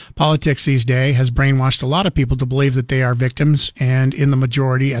 Politics these days has brainwashed a lot of people to believe that they are victims and in the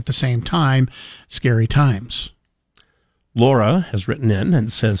majority at the same time. Scary times. Laura has written in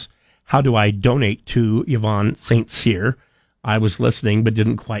and says, how do I donate to Yvonne St. Cyr? I was listening but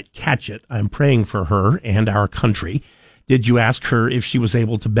didn't quite catch it. I'm praying for her and our country. Did you ask her if she was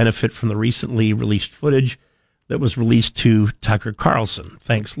able to benefit from the recently released footage that was released to Tucker Carlson?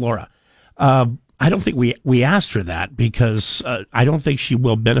 Thanks, Laura. I don't think we asked her that because I don't think she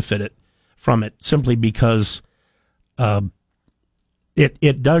will benefit from it simply because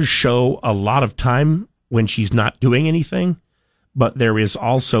it does show a lot of time when she's not doing anything, but there is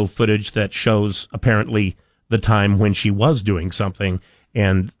also footage that shows apparently the time when she was doing something,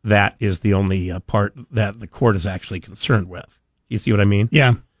 and that is the only part that the court is actually concerned with. You see what I mean?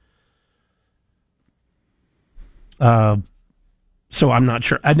 Yeah. So I'm not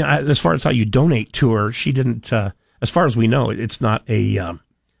sure. As far as how you donate to her, she didn't. As far as we know, it's not a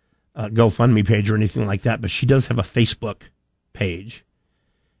GoFundMe page or anything like that, but she does have a Facebook page,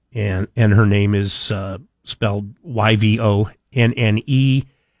 and her name is spelled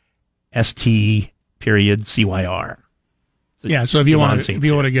YVONNEST.CYR. Yeah, so if you want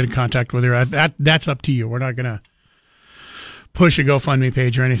to get in contact with her, that's up to you. We're not going to push a GoFundMe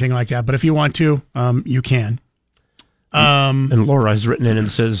page or anything like that, but if you want to, you can. And Laura has written in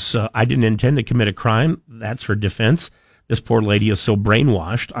and says, I didn't intend to commit a crime. That's her defense. This poor lady is so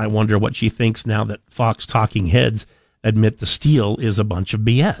brainwashed. I wonder what she thinks now that Fox talking heads admit the steal is a bunch of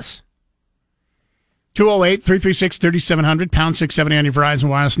BS. 208-336-3700, pound 670 on your Verizon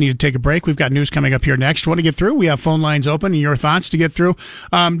Wireless. Need to take a break. We've got news coming up here next. Want to get through? We have phone lines open and your thoughts to get through.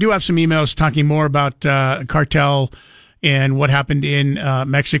 Do have some emails talking more about cartel and what happened in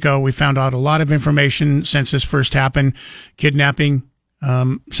Mexico. We found out a lot of information since this first happened. Kidnapping.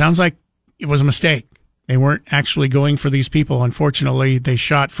 Sounds like it was a mistake. They weren't actually going for these people. Unfortunately, they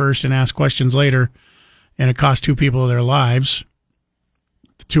shot first and asked questions later, and it cost 2 people their lives.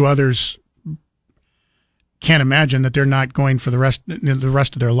 The 2 others can't imagine that they're not going for the rest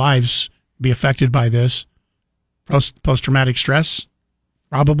of their lives be affected by this. Post-traumatic stress,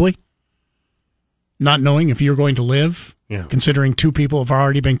 probably. Not knowing if you're going to live, considering 2 people have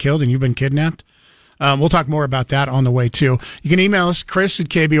already been killed and you've been kidnapped. We'll talk more about that on the way, too. You can email us,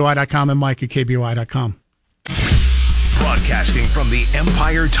 Chris@KBOI.com and Mike@KBOI.com. Broadcasting from the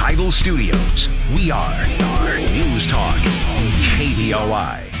Empire Title Studios, we are News Talk,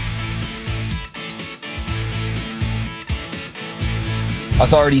 KBOI.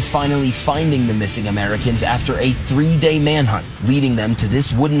 Authorities finally finding the missing Americans after a 3-day manhunt, leading them to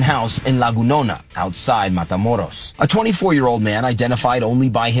this wooden house in Lagunona, outside Matamoros. A 24-year-old man identified only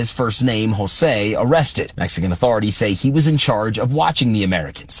by his first name, Jose, arrested. Mexican authorities say he was in charge of watching the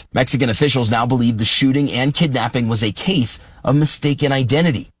Americans. Mexican officials now believe the shooting and kidnapping was a case of mistaken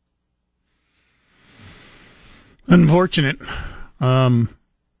identity. Unfortunate.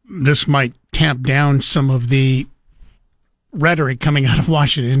 This might tamp down some of the rhetoric coming out of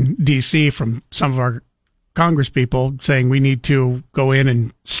Washington, D.C. from some of our Congress people saying we need to go in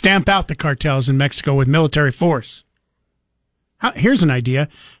and stamp out the cartels in Mexico with military force. Here's an idea.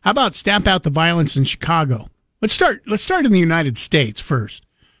 How about stamp out the violence in Chicago? Let's start in the United States first.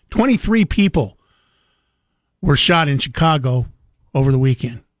 23 people were shot in Chicago over the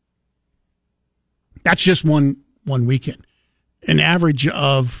weekend. That's just one weekend. An average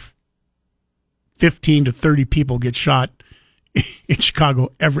of 15 to 30 people get shot in Chicago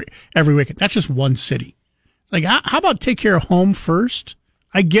every weekend. That's just one city. Like, how about take care of home first?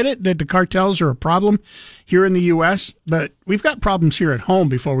 I get it that the cartels are a problem here in the U.S., but we've got problems here at home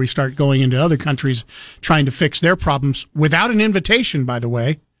before we start going into other countries trying to fix their problems without an invitation, by the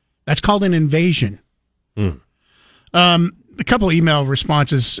way. That's called an invasion. A couple email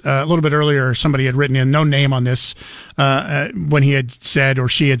responses. A little bit earlier, somebody had written in, no name on this, when he had said, or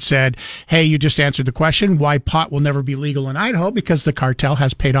she had said, hey, you just answered the question, why pot will never be legal in Idaho? Because the cartel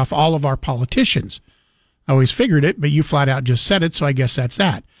has paid off all of our politicians. I always figured it, but you flat out just said it, so I guess that's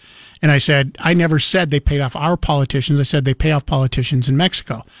that. And I said, I never said they paid off our politicians. I said they pay off politicians in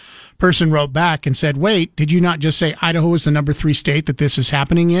Mexico. Person wrote back and said, wait, did you not just say Idaho is the number 3 state that this is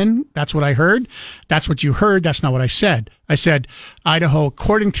happening in? That's what I heard. That's what you heard. That's not what I said. I said Idaho,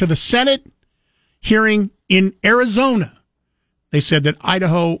 according to the Senate hearing in Arizona, they said that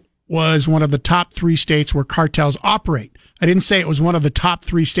Idaho was one of the top 3 states where cartels operate. I didn't say it was one of the top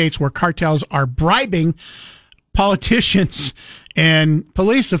 3 states where cartels are bribing politicians and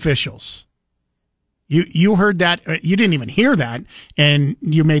police officials. You heard that. You didn't even hear that, and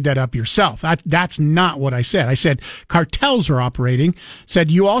you made that up yourself. That's not what I said. I said cartels are operating.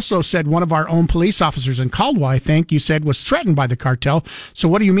 You also said one of our own police officers in Caldwell, I think, you said was threatened by the cartel. So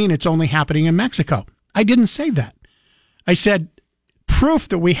what do you mean it's only happening in Mexico? I didn't say that. I said proof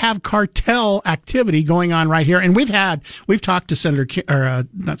that we have cartel activity going on right here. And we've talked to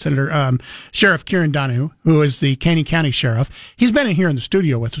Sheriff Kieran Donahue, who is the Caney County Sheriff. He's been in here in the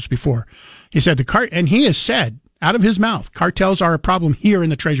studio with us before. He said and he has said out of his mouth, cartels are a problem here in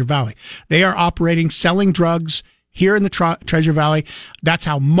the Treasure Valley. They are operating, selling drugs here in the Treasure Valley. That's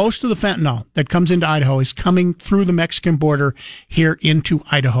how most of the fentanyl that comes into Idaho is coming through the Mexican border here into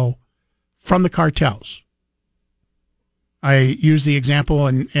Idaho from the cartels. I use the example,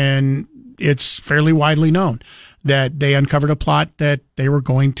 and it's fairly widely known that they uncovered a plot that they were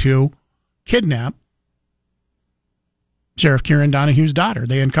going to kidnap Sheriff Kieran Donahue's daughter.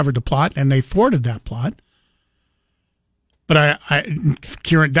 They uncovered the plot, and they thwarted that plot. But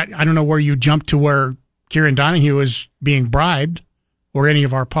Kieran, I don't know where you jumped to where Kieran Donahue is being bribed or any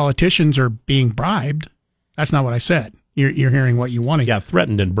of our politicians are being bribed. That's not what I said. you're hearing what you want to hear. Yeah,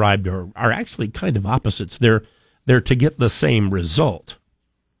 threatened and bribed are actually kind of opposites. They're to get the same result.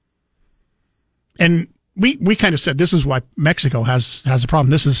 And we kind of said this is why Mexico has a problem.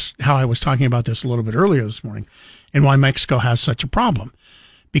 This is how I was talking about this a little bit earlier this morning, and why Mexico has such a problem.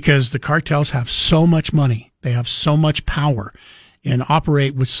 Because the cartels have so much money, they have so much power, and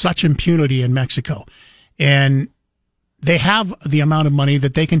operate with such impunity in Mexico. And they have the amount of money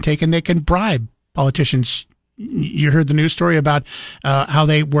that they can take and they can bribe politicians. You heard the news story about how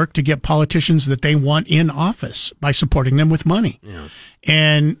they work to get politicians that they want in office by supporting them with money. Yeah.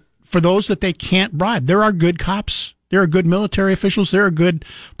 And for those that they can't bribe, there are good cops, there are good military officials, there are good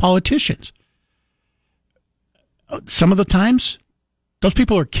politicians. Some of the times, those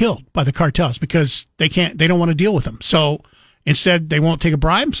people are killed by the cartels because they don't want to deal with them. So instead, they won't take a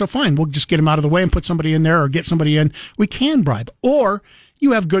bribe. So fine, we'll just get them out of the way and put somebody in there or get somebody in. We can bribe. Or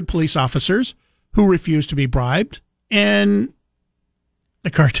you have good police officers who refuse to be bribed. And the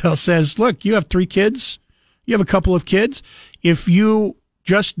cartel says, look, you have 3 kids. You have a couple of kids. If you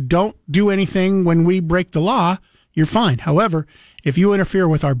just don't do anything when we break the law, you're fine. However, if you interfere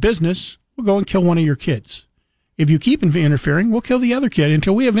with our business, we'll go and kill one of your kids. If you keep interfering, we'll kill the other kid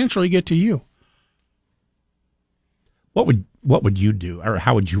until we eventually get to you. What would you do, or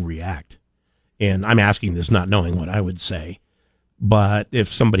how would you react? And I'm asking this not knowing what I would say, but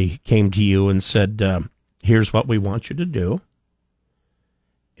if somebody came to you and said, here's what we want you to do,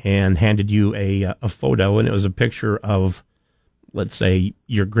 and handed you a photo, and it was a picture of, let's say,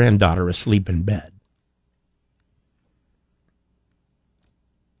 your granddaughter asleep in bed.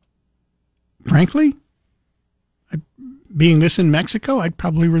 Frankly, being this in Mexico, I'd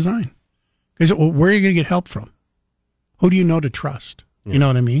probably resign. Because where are you going to get help from? Who do you know to trust? Yeah. You know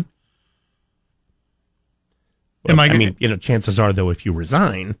what I mean? Well, chances are, though, if you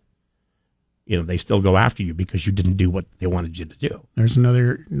resign, they still go after you because you didn't do what they wanted you to do. There's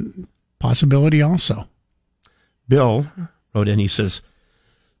another possibility also. Bill wrote in, he says,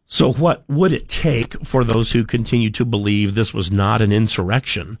 so what would it take for those who continue to believe this was not an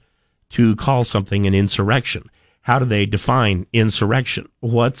insurrection to call something an insurrection? How do they define insurrection?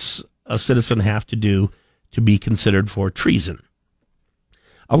 What's a citizen have to do to be considered for treason?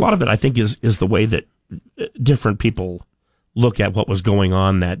 A lot of it, I think, is the way that different people look at what was going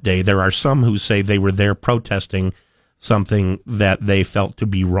on that day. There are some who say they were there protesting something that they felt to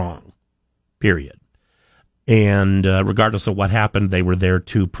be wrong, period. And regardless of what happened, they were there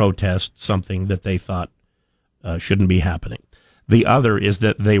to protest something that they thought shouldn't be happening. The other is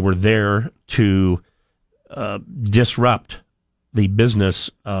that they were there to disrupt the business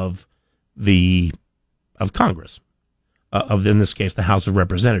of Congress, in this case, the House of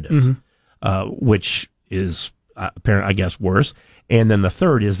Representatives, which is apparently, I guess, worse. And then the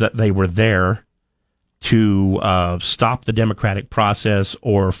third is that they were there to stop the democratic process,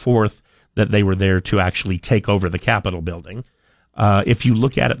 or fourth, that they were there to actually take over the Capitol building. If you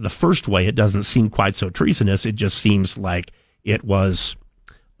look at it the first way, it doesn't seem quite so treasonous. It just seems like it was.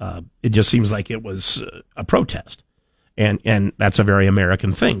 A protest, and that's a very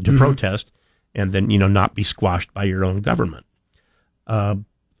American thing to protest, and then not be squashed by your own government.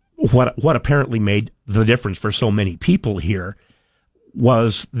 What apparently made the difference for so many people here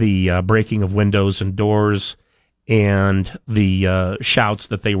was the breaking of windows and doors, and the shouts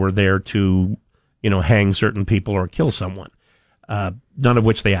that they were there to hang certain people or kill someone. None of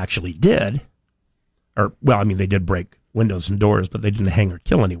which they actually did, they did break windows and doors, but they didn't hang or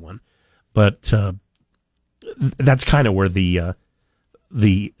kill anyone. But that's kind of where the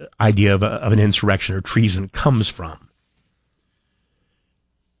idea of an insurrection or treason comes from.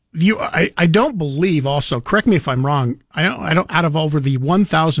 I don't believe. Also, correct me if I'm wrong. I don't. Out of over the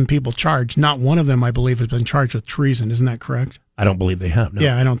 1,000 people charged, not one of them, I believe, has been charged with treason. Isn't that correct? I don't believe they have. No.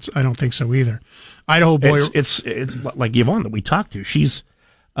 Yeah, I don't think so either. Idaho boy. It's like Yvonne that we talked to. She's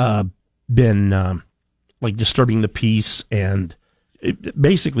been disturbing the peace, and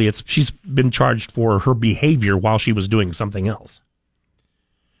she's been charged for her behavior while she was doing something else.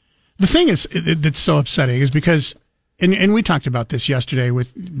 The thing is that's so upsetting is because, and we talked about this yesterday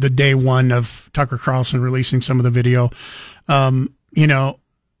with the day one of Tucker Carlson releasing some of the video. It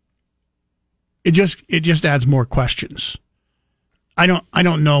just adds more questions. I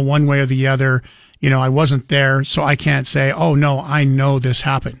don't know one way or the other. I wasn't there, so I can't say, oh no, I know this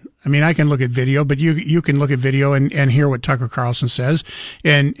happened. I mean, I can look at video, but you can look at video and hear what Tucker Carlson says,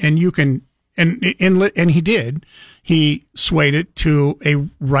 and you can, and he did. He swayed it to a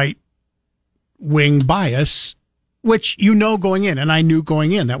right wing bias, which going in, and I knew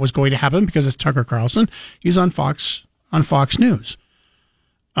going in that was going to happen because it's Tucker Carlson. He's on Fox News.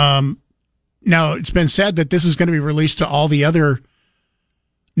 Now, it's been said that this is going to be released to all the other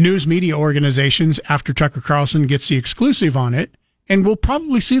news media organizations after Tucker Carlson gets the exclusive on it. And we'll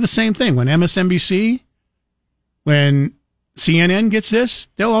probably see the same thing when MSNBC, when CNN gets this,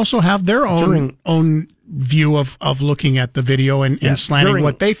 they'll also have their own view of looking at the video and slanting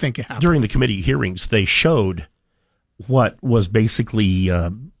what they think happened. During the committee hearings, they showed what was basically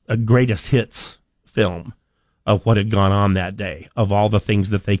a greatest hits film of what had gone on that day, of all the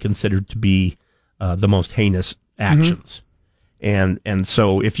things that they considered to be the most heinous actions. And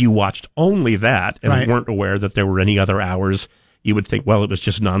so if you watched only that and weren't aware that there were any other hours, you would think, well, it was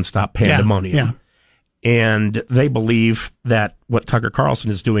just nonstop pandemonium. Yeah. And they believe that what Tucker Carlson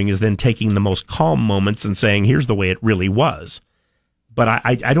is doing is then taking the most calm moments and saying, here's the way it really was. But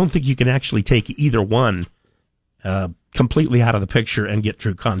I don't think you can actually take either one completely out of the picture and get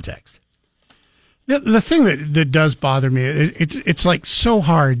true context. The thing that does bother me, it's like so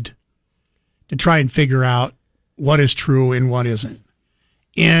hard to try and figure out what is true and what isn't.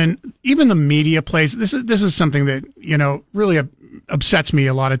 And even the media plays, this is something that, really upsets me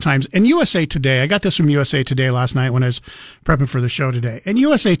a lot of times. And USA Today, I got this from USA Today last night when I was prepping for the show today. And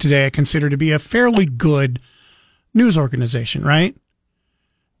USA Today I consider to be a fairly good news organization, right?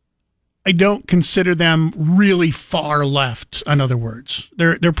 I don't consider them really far left, in other words.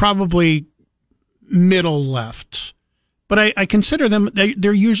 They're probably middle left. But I consider them,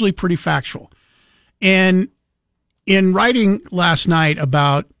 they're usually pretty factual. And in writing last night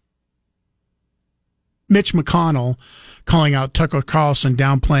about Mitch McConnell calling out Tucker Carlson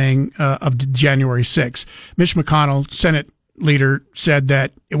downplaying of January 6th, Mitch McConnell, Senate leader, said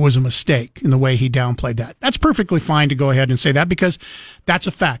that it was a mistake in the way he downplayed that. That's perfectly fine to go ahead and say that because that's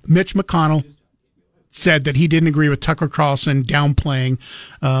a fact. Mitch McConnell said that he didn't agree with Tucker Carlson downplaying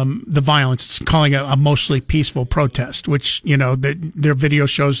the violence, calling it a mostly peaceful protest, which, their video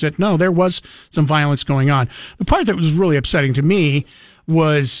shows that, no, there was some violence going on. The part that was really upsetting to me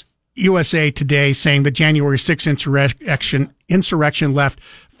was USA Today saying the January 6th insurrection left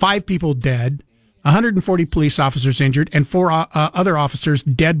 5 people dead, 140 police officers injured, and 4 other officers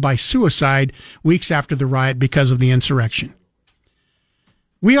dead by suicide weeks after the riot because of the insurrection.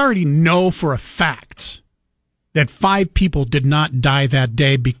 We already know for a fact that 5 people did not die that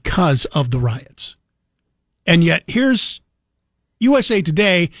day because of the riots. And yet here's USA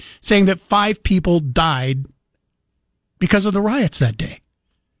Today saying that 5 people died because of the riots that day.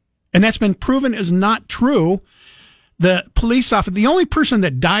 And that's been proven is not true. The police officer, the only person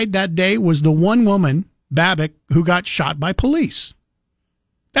that died that day was the one woman, Babbitt, who got shot by police.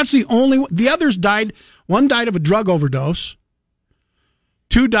 That's the only, the others died. One died of a drug overdose.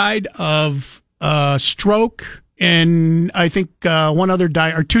 2 died of stroke, and I think 2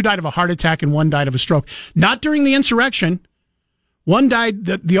 died of a heart attack and 1 died of a stroke. Not during the insurrection. One died,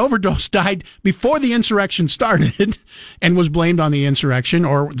 the overdose died before the insurrection started and was blamed on the insurrection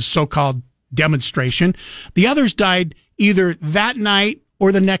or the so-called demonstration. The others died either that night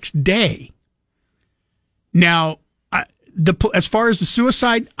or the next day. Now, as far as the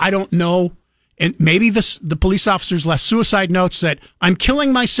suicide, I don't know. And maybe the police officers left suicide notes that I'm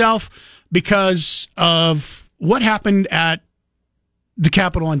killing myself because of what happened at the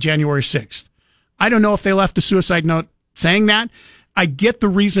Capitol on January 6th. I don't know if they left a suicide note saying that. I get the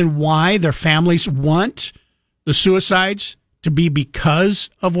reason why their families want the suicides to be because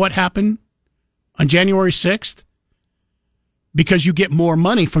of what happened on January 6th, because you get more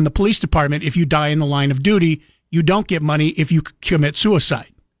money from the police department if you die in the line of duty. You don't get money if you commit suicide.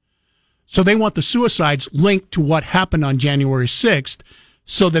 So they want the suicides linked to what happened on January 6th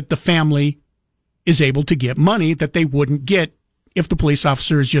so that the family is able to get money that they wouldn't get if the police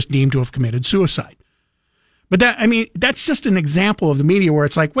officer is just deemed to have committed suicide. But that's just an example of the media where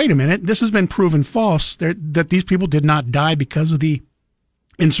it's like, wait a minute, this has been proven false, that these people did not die because of the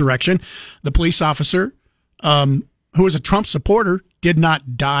insurrection. The police officer, who was a Trump supporter, did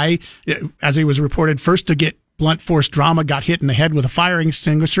not die, as he was reported first to get blunt force trauma, got hit in the head with a fire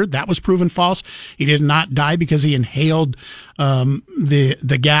extinguisher. That was proven false. He did not die because he inhaled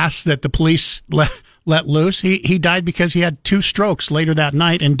the gas that the police let loose. He died because he had 2 strokes later that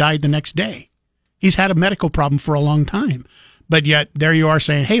night and died the next day. He's had a medical problem for a long time. But yet, there you are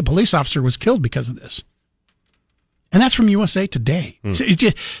saying, hey, a police officer was killed because of this. And that's from USA Today.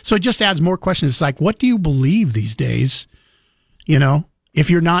 So it just adds more questions. It's like, what do you believe these days, if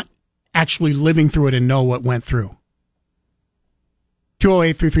you're not actually living through it and know what went through?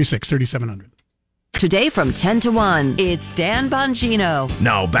 208-336-3700. Today from 10 to 1, it's Dan Bongino.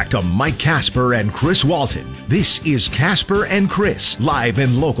 Now back to Mike Casper and Chris Walton. This is Casper and Chris, live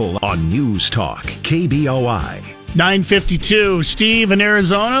and local on News Talk, KBOI. 9:52. Steve in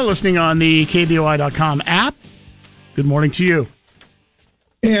Arizona, listening on the KBOI.com app. Good morning to you.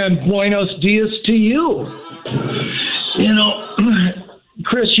 And buenos dias to you. You know,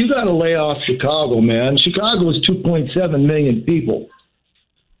 Chris, you got to lay off Chicago, man. Chicago is 2.7 million people.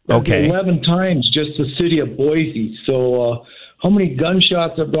 That's Okay. 11 times just the city of Boise. So how many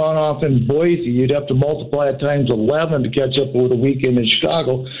gunshots have gone off in Boise? You'd have to multiply it times 11 to catch up with a weekend in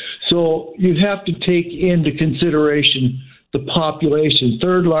Chicago. So you have to take into consideration the population,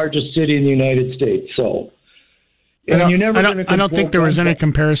 third largest city in the United States. So, I and you're never don't, going to. I don't think there was any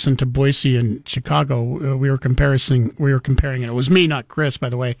comparison to Boise and Chicago. We were comparing it. It was me, not Chris, by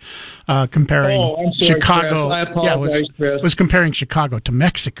the way, comparing Oh, I'm sorry, Chicago. Chris. I apologize, Chris. Was comparing Chicago to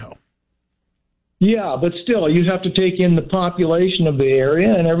Mexico. Yeah, but still, you have to take in the population of the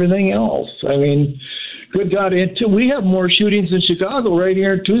area and everything else. I mean, good God, we have more shootings in Chicago right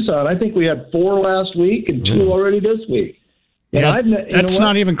here in Tucson. I think we had 4 last week and 2 already this week. And Yeah, that's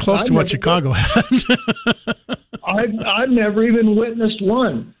not even close to what Chicago had. I've never even witnessed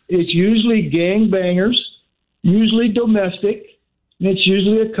one. It's usually gangbangers, usually domestic, and it's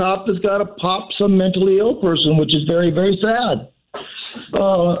usually a cop that's got to pop some mentally ill person, which is very, very sad.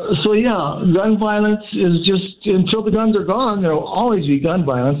 So yeah, gun violence is just, until the guns are gone, there will always be gun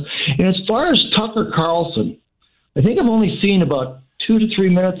violence. And as far as Tucker Carlson, I think I've only seen about 2 to 3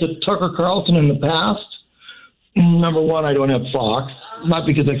 minutes of Tucker Carlson in the past. Number one, I don't have Fox, not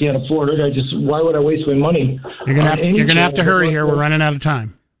because I can't afford it. Why would I waste my money? You're gonna have to hurry here. We're running out of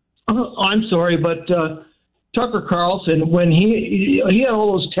time. I'm sorry, but Tucker Carlson, when he had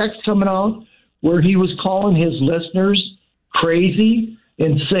all those texts coming out where he was calling his listeners crazy,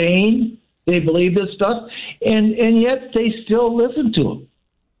 insane, they believe this stuff, and yet they still listen to him.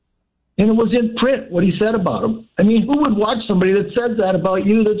 And it was in print what he said about him. I mean, who would watch somebody that said that about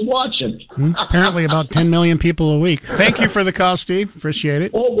you that's watching? Apparently about 10 million people a week. Thank you for the call, Steve. Appreciate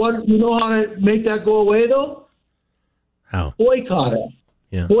it. Oh, what, you know how to make that go away, though? How? Boycott it.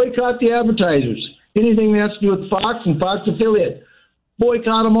 Yeah. Boycott the advertisers. Anything that has to do with Fox and Fox affiliate.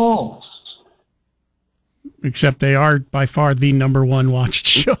 Boycott them all. Except they are by far the number one watched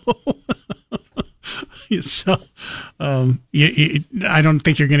show. So I don't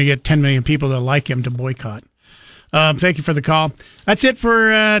think you're going to get 10 million people that like him to boycott. Thank you for the call. That's it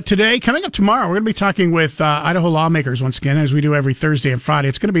for today. Coming up tomorrow, we're going to be talking with Idaho lawmakers once again, as we do every Thursday and Friday.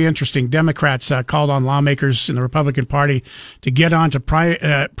 It's going to be interesting. Democrats called on lawmakers in the Republican Party to get on to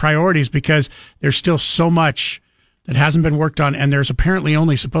priorities because there's still so much that hasn't been worked on, and there's apparently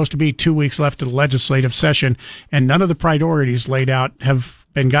only supposed to be 2 weeks left of the legislative session, and none of the priorities laid out have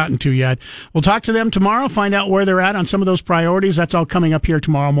been gotten to yet. We'll talk to them tomorrow, find out where they're at on some of those priorities. That's all coming up here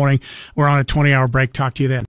tomorrow morning. We're on a 20-hour break. Talk to you then.